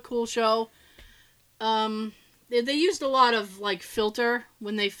kind of a cool show. They used a lot of like filter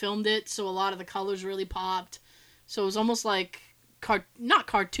when they filmed it, so a lot of the colors really popped. So it was almost like not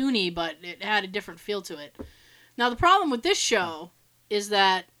cartoony, but it had a different feel to it. Now the problem with this show is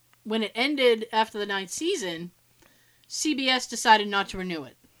that when it ended after the 9th season, CBS decided not to renew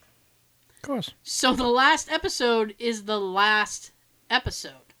it. Of course. So the last episode is the last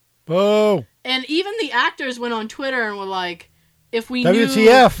episode. Boo. And even the actors went on Twitter and were like, if we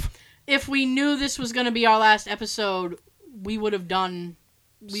WTF. knew this was going to be our last episode, we would have done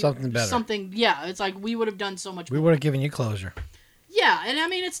Something better. Yeah, it's like we would have done so much We more. would have given you closure Yeah, and I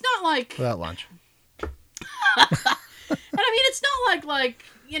mean, it's not like... without lunch. And I mean, it's not like,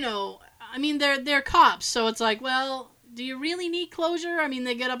 you know, I mean, they're cops, so it's like, well, do you really need closure? I mean,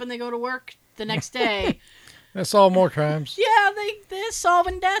 they get up and they go to work the next day. Let's solve more crimes. Yeah, they're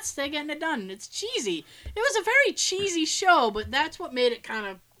solving deaths. They're getting it done. It's cheesy. It was a very cheesy show, but that's what made it kind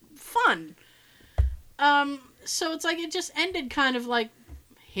of fun. So it's like it just ended kind of like,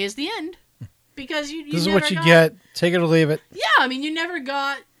 here's the end. Because you This is never what you got- get. Take it or leave it. Yeah, I mean, you never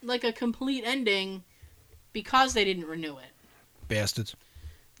got like a complete ending because they didn't renew it. Bastards.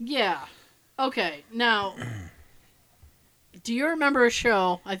 Yeah. Okay, now, do you remember a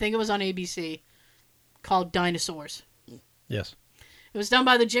show, I think it was on ABC, called Dinosaurs? Yes. It was done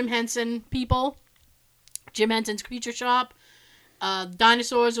by the Jim Henson people. Jim Henson's Creature Shop.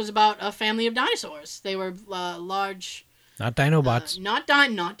 Dinosaurs was about a family of dinosaurs. They were large... Not Dinobots. Not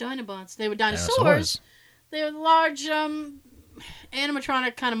Dinobots. They were dinosaurs. Dinosaurs. They were large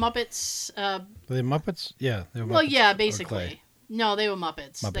animatronic kind of Muppets. Were they Muppets? Yeah. They were Well, Muppets. yeah, Or basically. clay. No, they were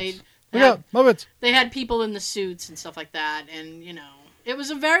Muppets. Muppets. They Look out, Muppets. They had people in the suits and stuff like that, and you know, it was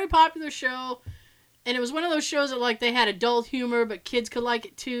a very popular show, and it was one of those shows that like they had adult humor, but kids could like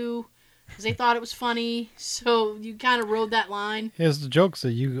it too, because they thought it was funny. So you kind of rode that line. Here's the jokes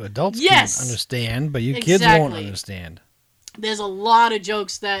that you adults Yes! can understand, but you kids won't Exactly. understand. There's a lot of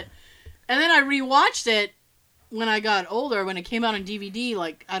jokes that, and then I rewatched it when I got older, when it came out on DVD,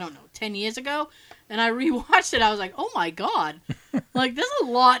 like I don't know, 10 years ago, and I rewatched it. I was like, oh my god, like there's a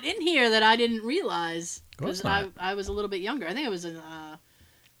lot in here that I didn't realize course because I was a little bit younger. I think I was in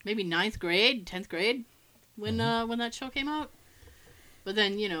maybe 9th grade, 10th grade when that show came out. But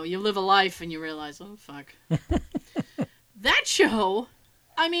then you know you live a life and you realize, oh fuck, that show.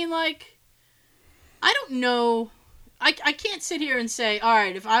 I mean, like, I don't know. I can't sit here and say, all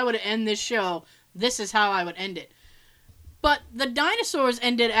right, if I were to end this show, this is how I would end it. But the dinosaurs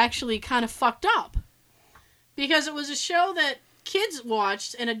ended actually kind of fucked up. Because it was a show that kids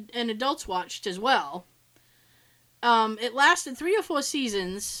watched and adults watched as well. It lasted 3 or 4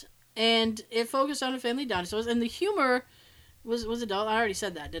 seasons, and it focused on a family of dinosaurs, and the humor was adult. I already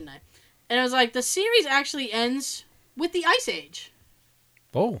said that, didn't I? And it was like, the series actually ends with the Ice Age.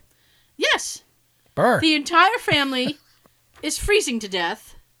 Oh, Yes. burn. The entire family is freezing to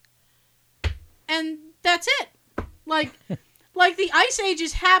death, and that's it. Like the Ice Age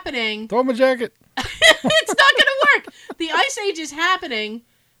is happening. Throw him a jacket. It's not gonna work. The Ice Age is happening,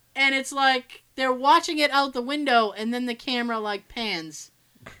 and it's like they're watching it out the window, and then the camera like pans,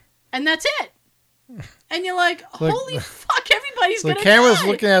 and that's it. And you're like, like- holy fuck, everybody's So the gonna camera's die.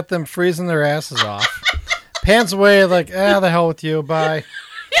 looking at them freezing their asses off. Pants away like, the hell with you. Bye.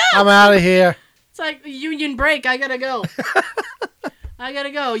 I'm out of here. It's like union break. I gotta go. I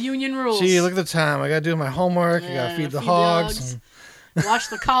gotta go. Union rules. Gee, look at the time. I got to do my homework. I got to feed the hogs. Wash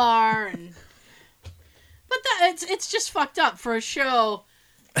the car, but it's just fucked up for a show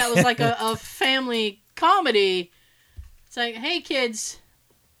that was like a family comedy. It's like, hey kids,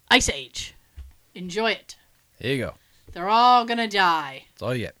 Ice Age, enjoy it. Here you go. They're all gonna die. That's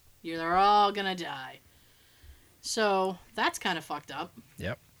all you get. They're all gonna die. So that's kind of fucked up.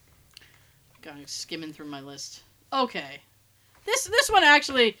 Yep. Kind of skimming through my list. Okay, this one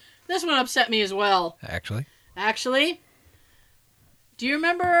upset me as well. Actually. Do you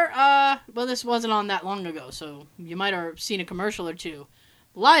remember, well, this wasn't on that long ago, so you might have seen a commercial or two.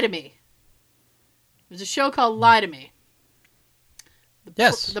 Lie to Me. There's a show called Lie to Me.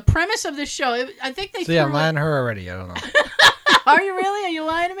 Yes. The premise of this show, I think they See, I'm threw lying to her already. I don't know. Are you really? Are you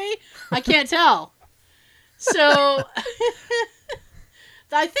lying to me? I can't tell. So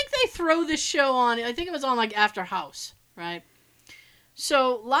I think they throw this show on. I think it was on like After House, right?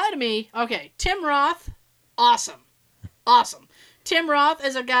 So lie to me. Okay, Tim Roth, awesome. Tim Roth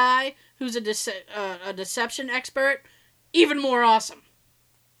as a guy who's a deception expert, even more awesome.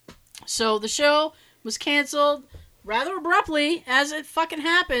 So the show was canceled rather abruptly, as it fucking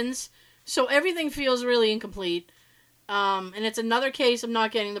happens. So everything feels really incomplete. And it's another case of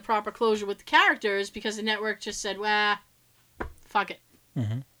not getting the proper closure with the characters because the network just said, "Well, fuck it."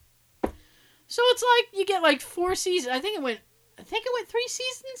 Mm-hmm. So it's like you get like 4 seasons. I think it went 3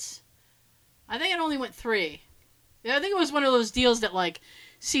 seasons. I think it only went 3. Yeah, I think it was one of those deals that like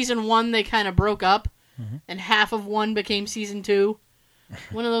season 1 they kind of broke up, and half of 1 became season 2.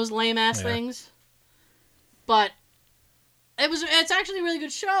 One of those lame ass things. But it's actually a really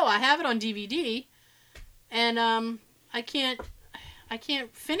good show. I have it on DVD, and I can't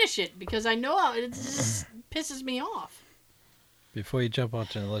finish it because I know it just pisses me off. Before you jump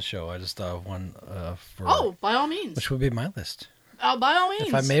onto the show, I just thought of one for... Oh, by all means. Which would be my list. Oh, by all means.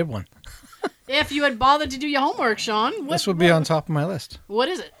 If I made one. If you had bothered to do your homework, Sean. This would be on top of my list. What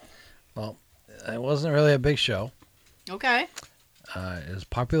is it? Well, it wasn't really a big show. Okay. It was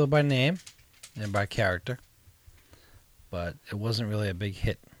popular by name and by character, but it wasn't really a big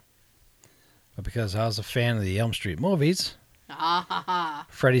hit. But because I was a fan of the Elm Street movies,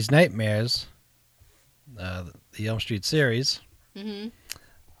 Freddy's Nightmares, the Elm Street series,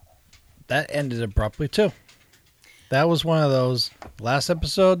 that ended abruptly too. That was one of those, last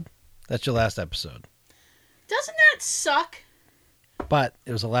episode, that's your last episode. Doesn't that suck? But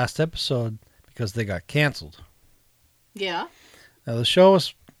it was the last episode because they got canceled. Yeah. Now the show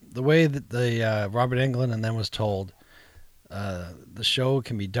was, the way that the Robert Englund and them was told, the show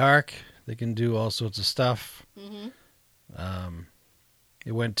can be dark. They can do all sorts of stuff.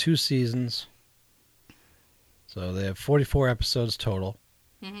 It went 2 seasons. So they have 44 episodes total.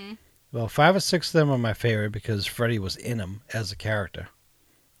 Well, 5 or 6 of them are my favorite because Freddy was in them as a character.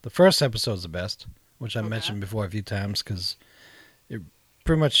 The first episode's the best, which I mentioned before a few times because it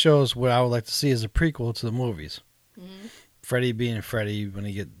pretty much shows what I would like to see as a prequel to the movies. Freddy being Freddy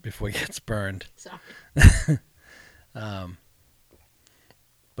before he gets burned. Sorry.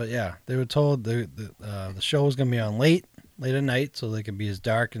 But yeah, they were told the show was going to be on late at night, so they could be as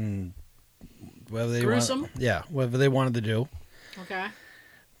dark and whatever they gruesome. Whatever they wanted to do. Okay.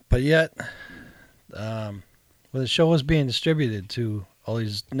 But yet, when the show was being distributed to all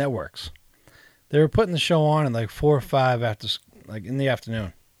these networks, they were putting the show on at like 4 or 5 in the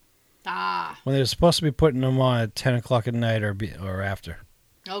afternoon. When they were supposed to be putting them on at 10 o'clock at night or after.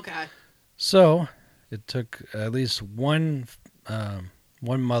 Okay. So it took at least one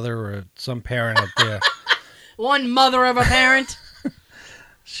mother or some parent out there. One mother of a parent.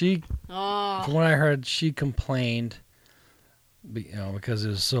 From what I heard, she complained, because it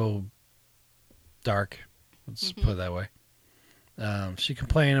was so dark. Let's put it that way. She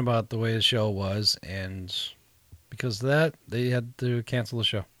complained about the way the show was, and because of that, they had to cancel the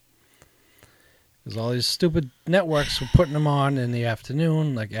show. Because all these stupid networks were putting them on in the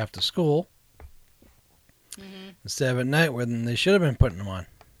afternoon, like after school, instead of at night when they should have been putting them on.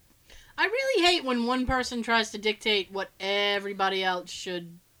 I really hate when one person tries to dictate what everybody else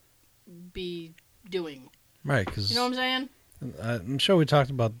should be doing. Right, because... You know what I'm saying? I'm sure we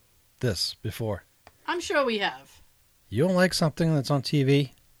talked about this before. I'm sure we have. You don't like something that's on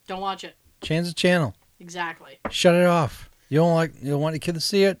TV? Don't watch it. Change the channel. Exactly. Shut it off. You don't want your kid to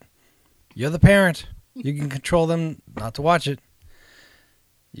see it? You're the parent. You can control them not to watch it.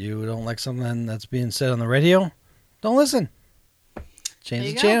 You don't like something that's being said on the radio? Don't listen.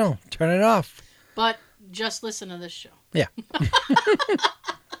 Change the channel. Turn it off. But just listen to this show. Yeah.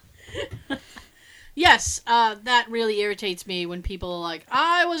 Yes, that really irritates me when people are like,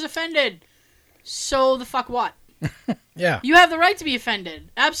 I was offended. So the fuck what? Yeah. You have the right to be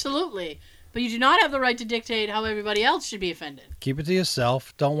offended. Absolutely. But you do not have the right to dictate how everybody else should be offended. Keep it to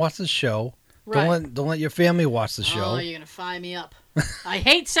yourself. Don't watch the show. Right. Don't let your family watch the show. Oh, you're going to fire me up. I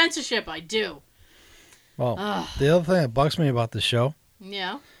hate censorship. I do. Well, the other thing that bugs me about the show,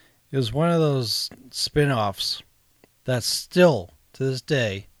 yeah, it was one of those spin-offs that still, to this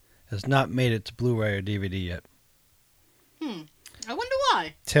day, has not made it to Blu-ray or DVD yet. I wonder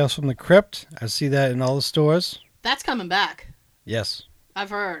why. Tales from the Crypt. I see that in all the stores. That's coming back. Yes. I've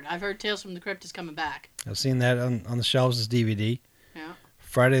heard Tales from the Crypt is coming back. I've seen that on the shelves as DVD. Yeah.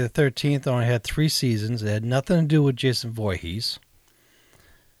 Friday the 13th only had 3 seasons. It had nothing to do with Jason Voorhees.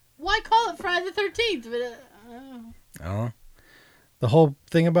 Why call it Friday the 13th? I don't know. The whole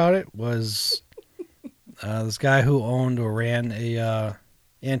thing about it was this guy who owned or ran a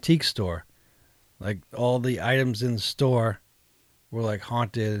antique store Like all the items in the store were like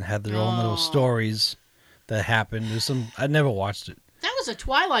haunted and had their own little stories that happened. There's some I never watched it. That was a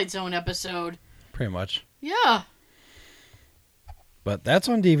Twilight Zone episode. Pretty much. Yeah. But that's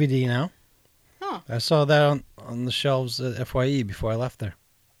on DVD now. Huh. I saw that on the shelves at FYE before I left there.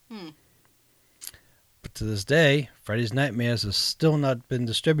 But to this day, Freddy's Nightmares has still not been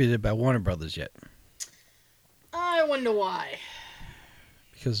distributed by Warner Brothers yet. I wonder why.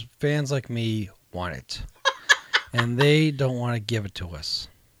 Because fans like me want it. And they don't want to give it to us.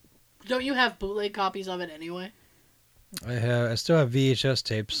 Don't you have bootleg copies of it anyway? I still have VHS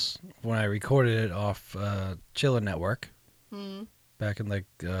tapes when I recorded it off Chiller Network. Back in like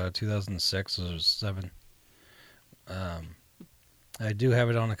 2006 or 2007. I do have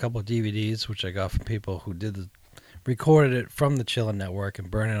it on a couple of DVDs, which I got from people who recorded it from the Chiller Network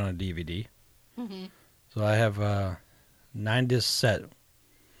and burned it on a DVD. So I have a 9-disc set,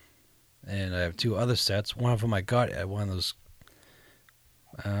 and I have 2 other sets. One of them I got at one of those,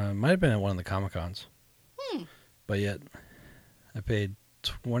 might have been at one of the Comic-Cons. But yet, I paid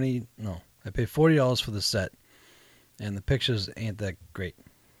 $40 for the set, and the pictures ain't that great.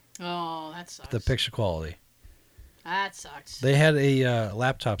 Oh, that sucks. The picture quality. That sucks. They had a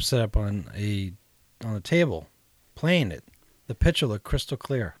laptop set up on the table, playing it. The picture looked crystal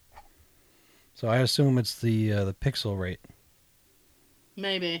clear. So I assume it's the pixel rate.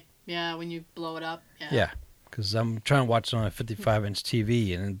 Maybe. Yeah, when you blow it up. Yeah, because I'm trying to watch it on a 55-inch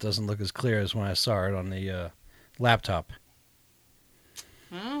TV, and it doesn't look as clear as when I saw it on the laptop.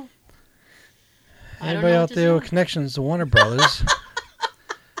 Well, anybody out there with connections to Warner Brothers,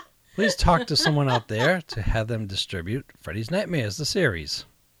 please talk to someone out there to have them distribute Freddy's Nightmares, the series.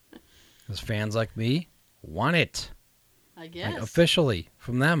 Because fans like me want it. I guess. Like, officially,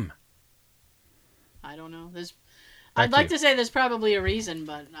 from them. I don't know. I'd like to say there's probably a reason,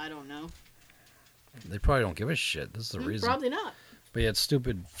 but I don't know. They probably don't give a shit. This is the reason. Probably not. But yet,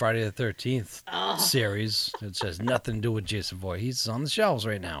 stupid Friday the 13th series. It has nothing to do with Jason Voorhees. He's on the shelves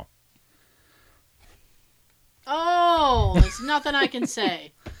right now. Oh, there's nothing I can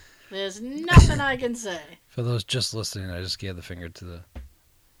say. There's nothing I can say. For those just listening, I just gave the finger to the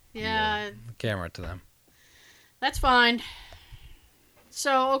camera to them. That's fine.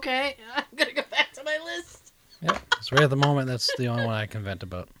 So, okay, I'm going to go back to my list. Yep. It's right at the moment. That's the only one I can vent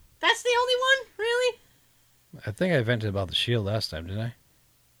about. That's the only one? Really? I think I vented about The Shield last time, didn't I?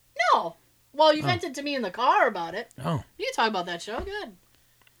 No. Well, you vented to me in the car about it. Oh. You can talk about that show. Good.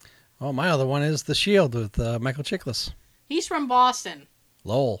 Oh, my other one is The Shield with Michael Chiklis. He's from Boston.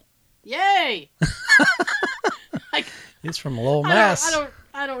 Lowell. Yay! He's from Lowell, Mass.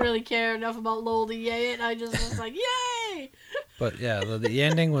 I don't really care enough about Lowell to yay it. I just was like, yay! But yeah, the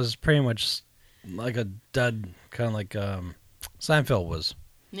ending was pretty much like a dud, kind of like Seinfeld was.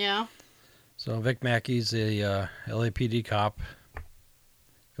 Yeah. So Vic Mackey's a LAPD cop.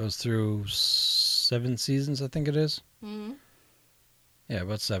 Goes through 7 seasons, I think it is. Mm-hmm. Yeah,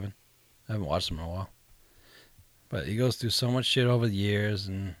 about 7. I haven't watched them in a while. But he goes through so much shit over the years,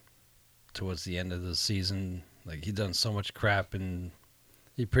 and towards the end of the season, like, he done so much crap, and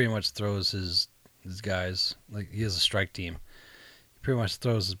he pretty much throws his guys, like, he has a strike team. He pretty much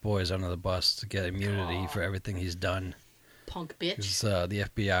throws his boys under the bus to get immunity for everything he's done. Punk bitch. Because the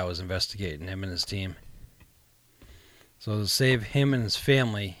FBI was investigating him and his team. So to save him and his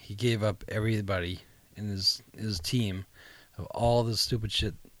family, he gave up everybody in his team of all the stupid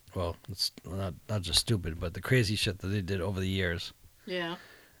shit. Well, it's not just stupid, but the crazy shit that they did over the years. Yeah.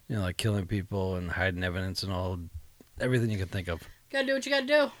 You know, like killing people and hiding evidence and everything you can think of. Gotta do what you gotta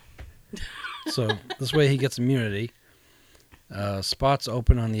do. So this way he gets immunity. Spot's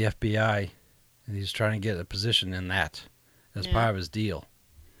open on the FBI, and he's trying to get a position in that as part of his deal.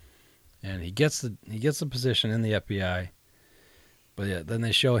 And he gets the position in the FBI, but yeah, then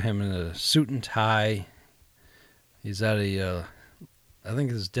they show him in a suit and tie. He's at I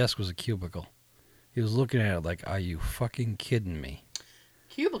think his desk was a cubicle. He was looking at it like, "Are you fucking kidding me?"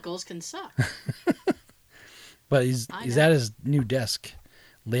 Cubicles can suck. But he's at his new desk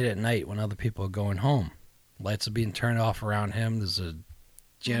late at night when other people are going home. Lights are being turned off around him. There's a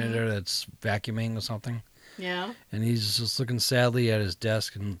janitor that's vacuuming or something. Yeah. And he's just looking sadly at his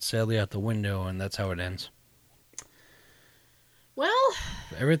desk and sadly out the window, and that's how it ends. Well,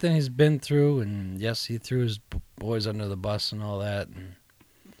 everything he's been through, and yes, he threw his boys under the bus and all that,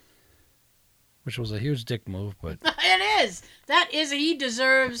 which was a huge dick move, but... It is! He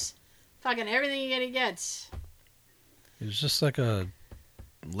deserves fucking everything he gets. It was just like a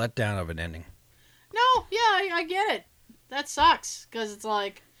letdown of an ending. No, yeah, I get it. That sucks, because it's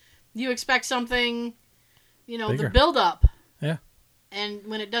like, you expect something... You know, bigger. The build-up. Yeah. And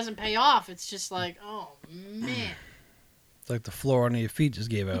when it doesn't pay off, it's just like, oh, man. It's like the floor under your feet just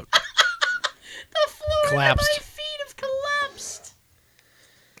gave out. The floor Collapsed. under my feet have collapsed.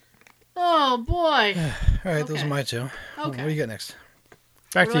 Oh, boy. All right, those Okay. are my two. Okay. What do you got next?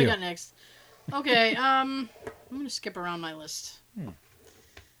 Back What to do you. I got next? Okay, I'm going to skip around my list. You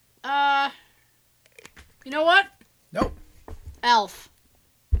know what? Nope. Alf.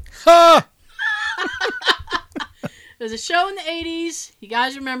 Ha! There's a show in the 80s. You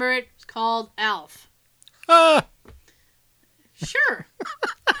guys remember it. It's called Alf. Ha! Sure.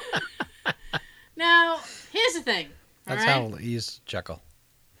 Now, here's the thing. That's all right? how he's chuckle.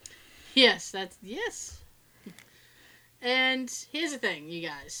 Yes. And here's the thing, you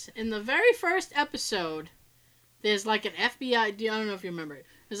guys. In the very first episode, there's like an FBI... I don't know if you remember it.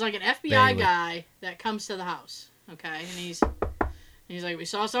 There's like an FBI Vaguely. guy that comes to the house. Okay? And he's like, we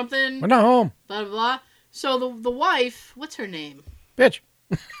saw something. We're not home. Blah, blah, blah. So the wife... What's her name? Bitch.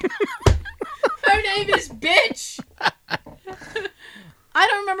 Her name is Bitch. I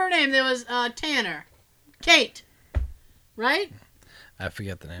don't remember her name. There was Tanner. Kate. Right? I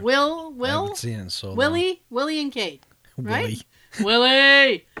forget the name. I Will? haven't seen it in so long. Willie and Kate. Right? Willie.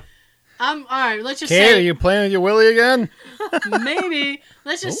 Willie. All right, let's just Kate, are say you playing with your Willie again? maybe.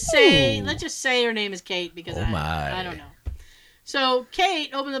 Let's just say her name is Kate because Oh my. I don't know. So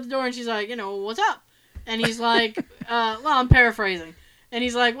Kate opens up the door and she's like, what's up? And he's like, well, I'm paraphrasing. And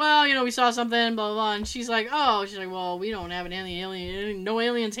he's like, well, we saw something, blah, blah, blah. And she's like, well, we don't have an alien, no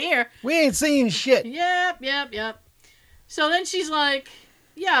aliens here. We ain't seen shit. Yep. So then she's like,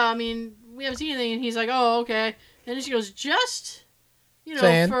 yeah, I mean, we haven't seen anything. And he's like, oh, okay. And then she goes, just,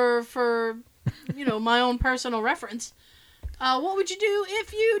 Saying. for my own personal reference, what would you do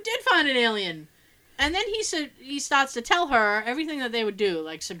if you did find an alien? And then he starts to tell her everything that they would do,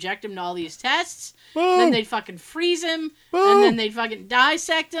 like subject him to all these tests. Boo. Then they'd fucking freeze him. Boo. And then they'd fucking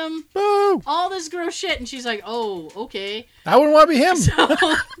dissect him. Boo. All this gross shit. And she's like, oh, okay. I wouldn't want to be him. So,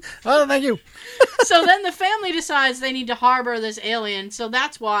 Oh, thank you. so then the family decides they need to harbor this alien. So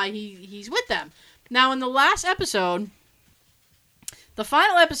that's why he's with them. Now, in the last episode, the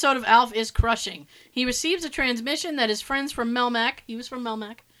final episode of Alf is crushing. He receives a transmission that his friends from Melmac, he was from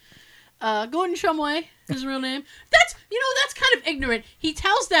Melmac, Gordon Shumway, his real name. That's kind of ignorant. He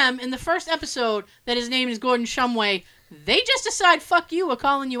tells them in the first episode that his name is Gordon Shumway. They just decide, fuck you, we're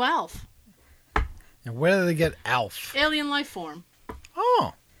calling you Alf. And where did they get Alf? Alien life form.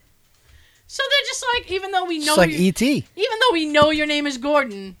 Oh. So they're just like, even though we know It's like you, E.T. even though we know your name is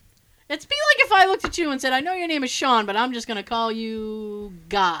Gordon, it'd be like if I looked at you and said, I know your name is Sean, but I'm just going to call you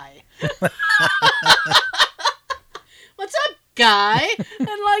Guy. What's up, Guy? And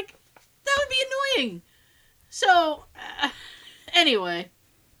like, that would be annoying. So, anyway.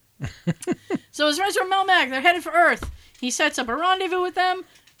 So his friends from Melmac, they're headed for Earth. He sets up a rendezvous with them.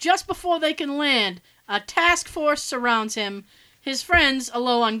 Just before they can land, a task force surrounds him. His friends are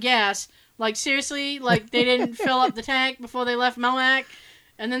low on gas. Like, seriously? Like, they didn't fill up the tank before they left Melmac?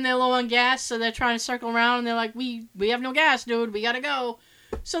 And then they're low on gas, so they're trying to circle around, and they're like, we have no gas, dude. We gotta go.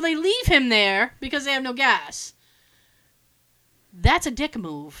 So they leave him there because they have no gas. That's a dick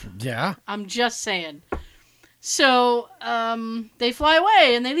move. Yeah. I'm just saying. So, they fly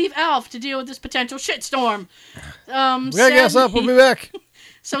away, and they leave Alf to deal with this potential shitstorm. We gotta gas up. We'll be back.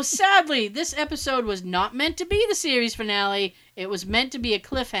 So sadly, this episode was not meant to be the series finale. It was meant to be a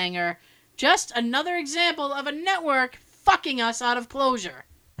cliffhanger. Just another example of a network fucking us out of closure.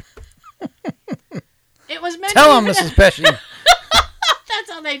 It was meant Tell to him, be Mrs. Pesci. That's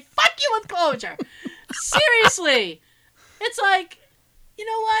how they fuck you with closure. Seriously. It's like, you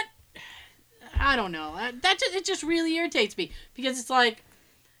know what? I don't know. It just really irritates me. Because it's like,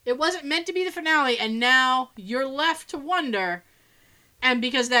 it wasn't meant to be the finale, and now you're left to wonder. And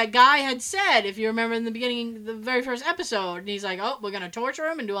because that guy had said, if you remember in the beginning, the very first episode, and he's like, oh, we're going to torture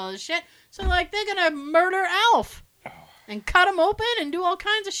him and do all this shit. So, like, they're going to murder Alf. And cut him open and do all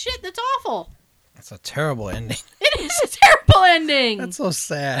kinds of shit that's awful. That's a terrible ending. It is a terrible ending. That's so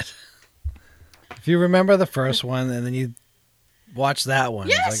sad. If you remember the first one and then you watch that one,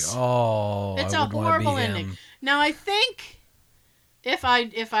 Yes. it's like, oh, It's I a would want to be horrible him. ending. Now, I think, if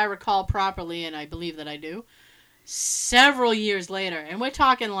I recall properly, and I believe that I do, several years later, and we're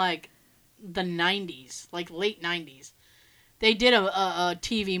talking like the 90s, like late 90s, they did a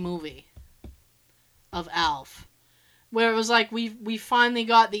TV movie of Alf, where it was like we finally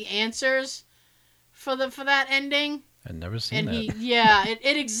got the answers for that ending. I've never seen And that.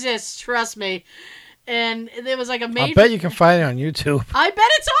 it exists, trust me. And there was like a I major... bet you can find it on YouTube. I bet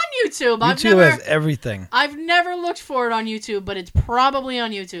it's on YouTube. YouTube has everything. I've never looked for it on YouTube, but it's probably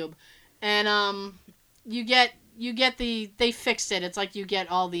on YouTube. And you get you get they fixed it. It's like you get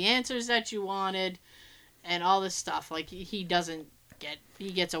all the answers that you wanted and all this stuff. Like he gets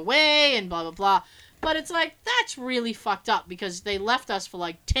away and blah, blah, blah. But it's like, that's really fucked up because they left us for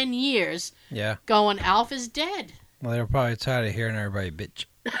like 10 years going, Alf is dead. Well, they were probably tired of hearing everybody bitch.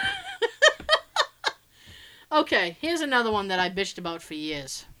 Okay, here's another one that I bitched about for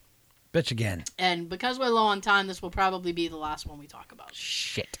years. Bitch again. And because we're low on time, this will probably be the last one we talk about.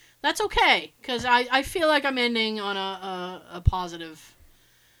 Shit. That's okay, because I feel like I'm ending on a positive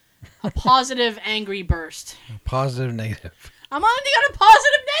angry burst. Positive, negative. I'm ending on a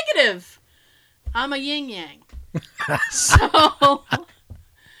positive negative. I'm a yin-yang. So,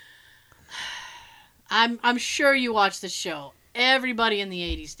 I'm sure you watched the show. Everybody in the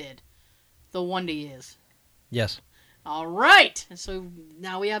 80s did. The Wonder Years. Yes. All right. And so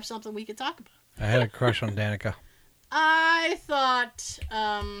now we have something we can talk about. I had a crush on Danica. I thought,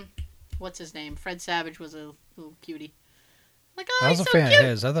 what's his name? Fred Savage was a little cutie. Like, oh, I was he's a so fan cute. of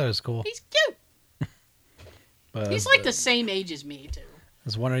his. I thought it was cool. He's cute. He's like the same age as me, too.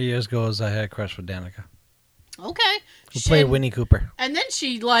 As 100 years goes, I had a crush with Danica. Okay. Who played Winnie Cooper. And then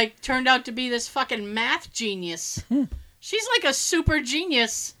she, like, turned out to be this fucking math genius. She's like a super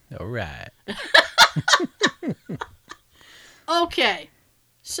genius. All right. Okay.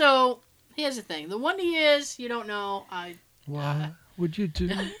 So, here's the thing. The Wonder Years, you don't know. What would you do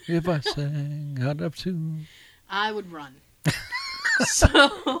if I sang out of tune? I would run.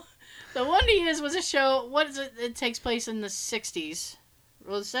 So, The Wonder Years was a show. What is it? It takes place in the 60s.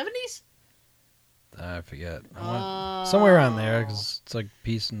 Or the 70s? I forget. Somewhere around there, because it's like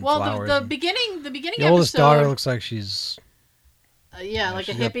peace and flowers. Well, the beginning the oldest daughter looks like she's... like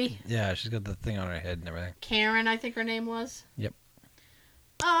a hippie. She's got the thing on her head and everything. Karen, I think her name was. Yep.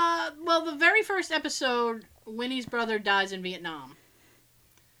 Well, the very first episode, Winnie's brother dies in Vietnam.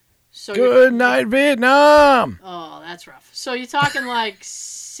 So Good night, Vietnam! Oh, that's rough. So you're talking like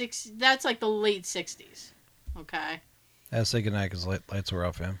that's like the late 60s. Okay. I say goodnight because lights were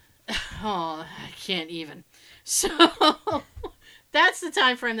off, him. Oh, I can't even. So that's the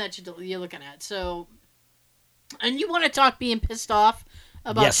time frame that you're looking at. So, and you want to talk being pissed off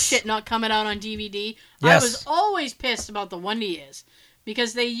about shit not coming out on DVD? Yes. I was always pissed about the Wonder Years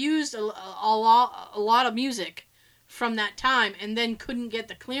because they used a lot of music from that time and then couldn't get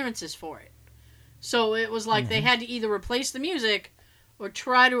the clearances for it. So it was like they had to either replace the music or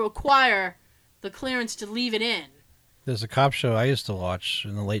try to acquire the clearance to leave it in. There's a cop show I used to watch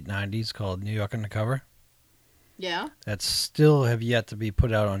in the late 90s called New York Undercover. Yeah. That still have yet to be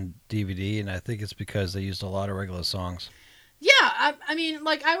put out on DVD, and I think it's because they used a lot of regular songs. Yeah, I mean,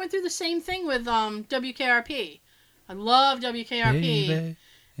 like, I went through the same thing with WKRP. I love WKRP. Baby,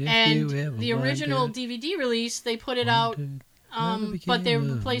 and the original DVD release, they put it out, but they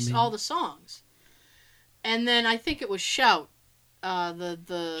replaced all the songs. And then I think it was Shout,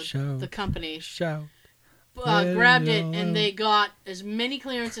 the company. Shout. Grabbed it and they got as many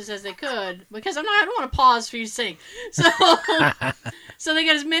clearances as they could because I don't want to pause for you to sing. So they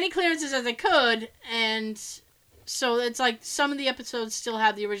got as many clearances as they could, and so it's like some of the episodes still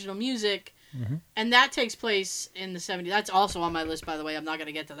have the original music, and that takes place in the 70s. That's also on my list, by the way. I'm not going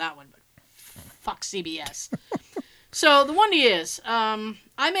to get to that one, but fuck CBS. So the Wonder Years, I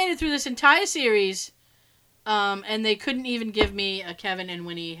made it through this entire series, and they couldn't even give me a Kevin and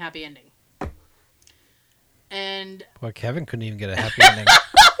Winnie happy ending. And well, Kevin couldn't even get a happy ending.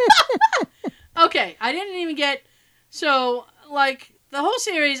 Okay, I didn't even get... So, like, the whole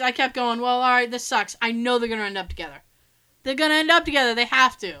series, I kept going, well, all right, this sucks. I know they're going to end up together. They're going to end up together. They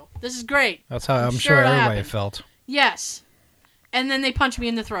have to. This is great. That's how I'm sure everybody happen. felt. Yes. And then they punch me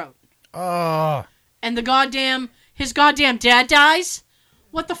in the throat. Oh. And his goddamn dad dies?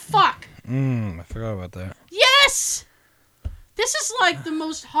 What the fuck? I forgot about that. Yes! This is like the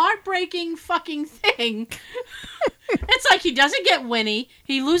most heartbreaking fucking thing. It's like he doesn't get Winnie.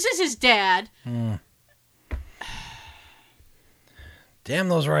 He loses his dad. Damn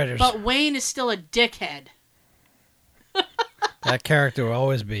those writers. But Wayne is still a dickhead. That character will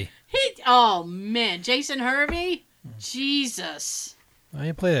always be. Oh, man. Jason Hervey? Jesus. Well,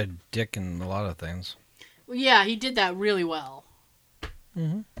 he played a dick in a lot of things. Well, yeah, he did that really well.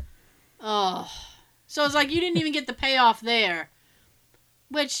 Oh. So it's like you didn't even get the payoff there.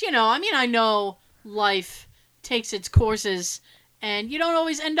 Which, I know life takes its courses and you don't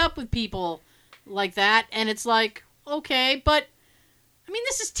always end up with people like that. And it's like, okay, but,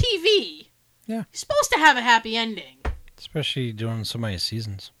 this is TV. Yeah. You're supposed to have a happy ending. Especially doing so many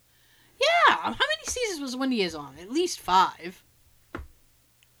seasons. Yeah. How many seasons was Wonder Years on? At least 5. At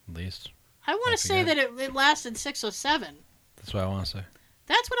least. I want to say that it lasted 6 or 7. That's what I want to say.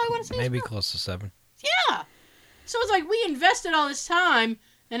 That's what I want to say. Maybe close to 7. Yeah. So it's like we invested all this time,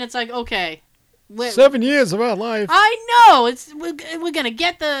 and it's like, okay. 7 years of our life. I know. We're going to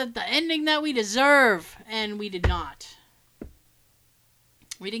get the ending that we deserve, and we did not.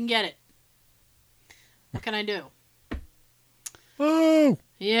 We didn't get it. What can I do? Oh.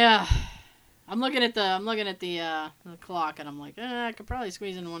 Yeah. I'm looking at the clock, and I'm like, I could probably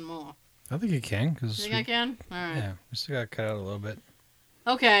squeeze in one more. I think you can. You think I can? All right. Yeah, we still got to cut out a little bit.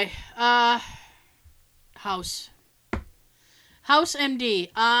 Okay. House MD.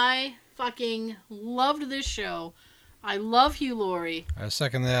 I fucking loved this show. I love Hugh Laurie. I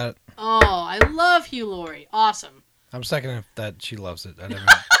second that. Oh, I love Hugh Laurie. Awesome. I'm seconding that she loves it. I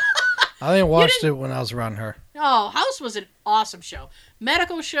didn't watch it when I was around her. Oh, House was an awesome show.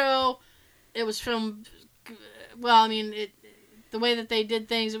 Medical show. It was filmed. Well, I mean, the way that they did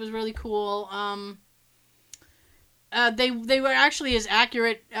things, it was really cool. They were actually as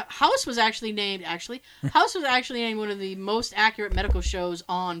accurate. House was actually named one of the most accurate medical shows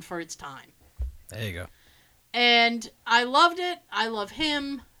on for its time. There you go. And I loved it. I love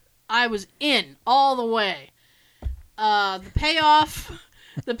him. I was in all the way. The payoff.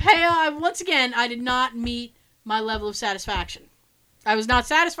 Once again, I did not meet my level of satisfaction. I was not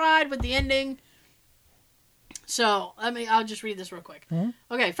satisfied with the ending. So, I'll just read this real quick. Mm-hmm.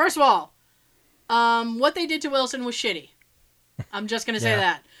 Okay, first of all, what they did to Wilson was shitty. I'm just going to say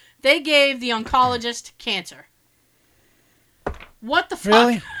that. They gave the oncologist cancer. What the fuck?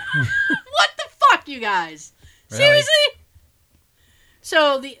 Really? What the fuck, you guys? Really? Seriously?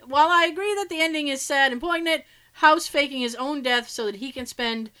 So, while I agree that the ending is sad and poignant, House faking his own death so that he can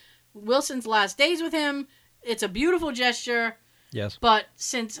spend Wilson's last days with him, it's a beautiful gesture. Yes. But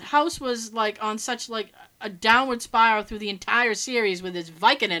since House was on such a downward spiral through the entire series with his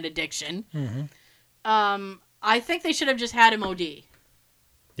Vicodin addiction, I think they should have just had him OD.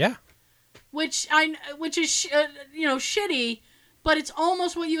 Yeah. Which is shitty, but it's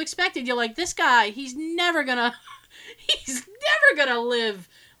almost what you expected. You're like, this guy, he's never gonna live.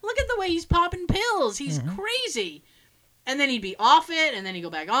 Look at the way he's popping pills. He's crazy. And then he'd be off it, and then he'd go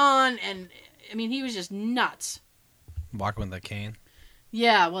back on, and he was just nuts. Walking with that cane.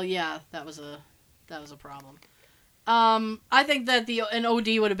 Yeah, well, that was a problem. I think that an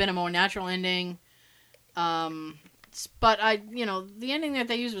OD would have been a more natural ending. But the ending that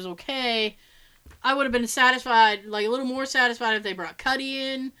they used was okay. I would have been satisfied, a little more satisfied if they brought Cuddy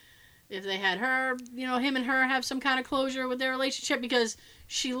in, if they had her, him and her have some kind of closure with their relationship, because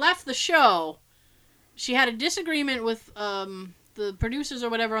she left the show. She had a disagreement with the producers or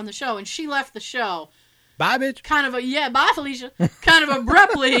whatever on the show, and she left the show. Bye, bitch. Bye, Felicia. Kind of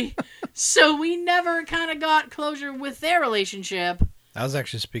abruptly. So we never kind of got closure with their relationship. I was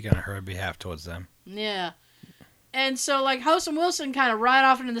actually speaking on her behalf towards them. Yeah. And so, House and Wilson kind of ride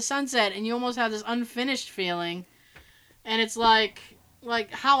off into the sunset, and you almost have this unfinished feeling. And it's like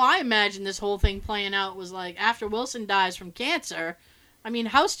how I imagined this whole thing playing out was after Wilson dies from cancer.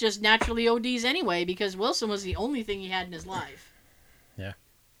 House just naturally ODs anyway, because Wilson was the only thing he had in his life. Yeah.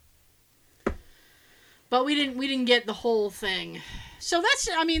 But we didn't get the whole thing. So that's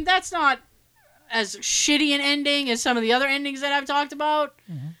not as shitty an ending as some of the other endings that I've talked about.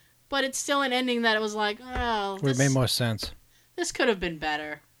 Mm-hmm. But it's still an ending that it was would have made more sense. This could have been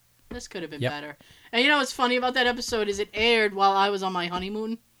better. Better. And what's funny about that episode is it aired while I was on my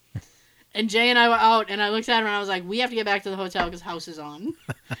honeymoon. And Jay and I were out, and I looked at him and I was like, we have to get back to the hotel because House is on.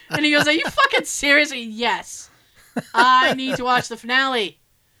 And he goes, are you fucking serious? Yes. I need to watch the finale.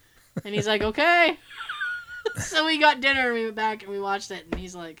 And he's like, okay. So we got dinner and we went back and we watched it, and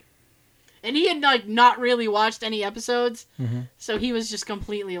he's like, and he had not really watched any episodes, so he was just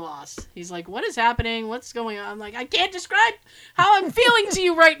completely lost. He's like, what is happening? What's going on? I'm like, I can't describe how I'm feeling to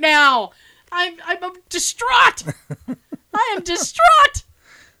you right now. I'm distraught. I am distraught.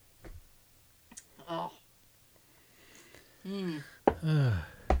 Oh.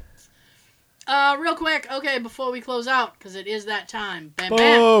 Real quick, okay, before we close out, because it is that time. Bam,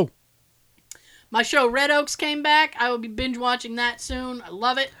 bam. My show Red Oaks came back. I will be binge watching that soon. I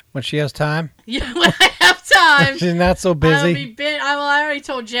love it. When she has time? Yeah, when I have time. She's not so busy. I already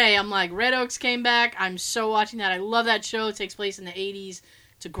told Jay, I'm like, Red Oaks came back. I'm so watching that. I love that show. It takes place in the 80s.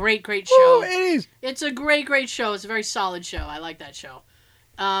 It's a great, great show. Ooh, 80s. It's a great, great show. It's a very solid show. I like that show.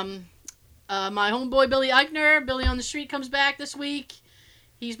 My homeboy Billy Eichner, Billy on the Street, comes back this week.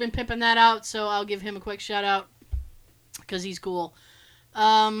 He's been pimping that out, so I'll give him a quick shout out because he's cool.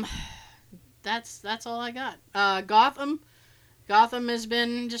 That's all I got. Gotham has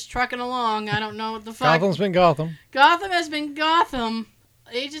been just trucking along. I don't know what the fuck. Gotham's been Gotham. Gotham has been Gotham.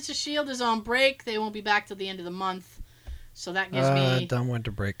 Agents of S.H.I.E.L.D. is on break. They won't be back till the end of the month. So that gives me... Done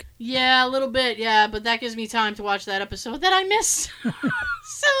winter break. Yeah, a little bit, yeah. But that gives me time to watch that episode that I missed. So I'm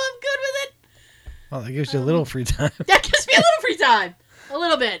good with it. Well, that gives you a little free time. That gives me a little free time. A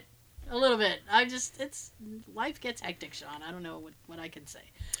little bit. Life gets hectic, Sean. I don't know what I can say.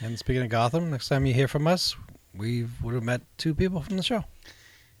 And speaking of Gotham, next time you hear from us, we would have met 2 people from the show.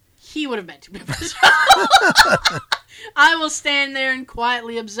 He would have met 2 people from the show. I will stand there and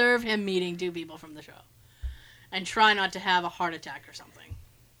quietly observe him meeting 2 people from the show. And try not to have a heart attack or something.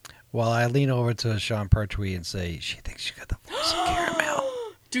 While I lean over to Sean Pertwee and say, she thinks you got the voice of Caramel.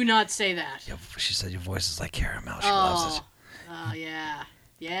 Do not say that. She said your voice is like Caramel. She loves it. Oh, yeah.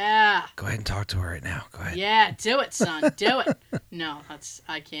 Yeah. Go ahead and talk to her right now. Go ahead. Yeah, do it, son. Do it. No,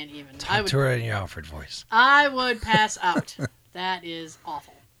 I can't even. Talk to her in your Alfred voice. I would pass out. That is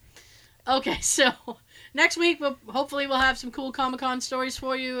awful. Okay, so next week, hopefully we'll have some cool Comic-Con stories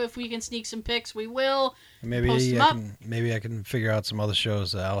for you. If we can sneak some pics, we will. Maybe I can figure out some other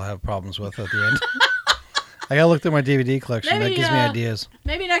shows that I'll have problems with at the end. I gotta look through my DVD collection. That gives me ideas.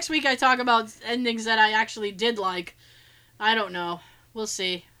 Maybe next week I talk about endings that I actually did like. I don't know. We'll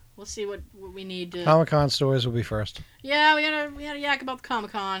see. We'll see what we need to. Comic-Con stories will be first. Yeah, we gotta yak about the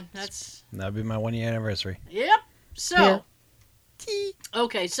Comic-Con. That'll be my 1-year anniversary. Yep. So.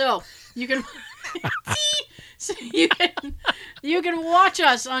 Okay, so you can. So you can watch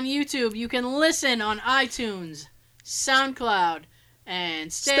us on YouTube. You can listen on iTunes, SoundCloud,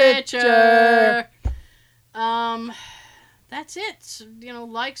 and Stitcher. That's it. So,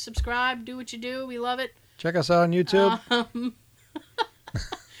 like, subscribe, do what you do. We love it. Check us out on YouTube.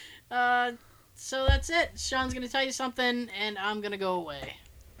 So that's it. Sean's gonna tell you something, and I'm gonna go away.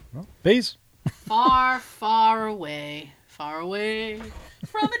 Well, peace. Far, far away. Far away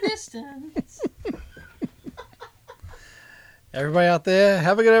from a distance. Everybody out there,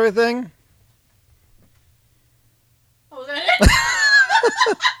 have a good everything. Oh, was that it? I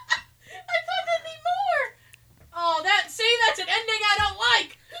thought there'd be more. Oh, that's an ending I don't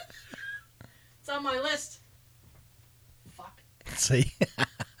like. It's on my list. Fuck. See?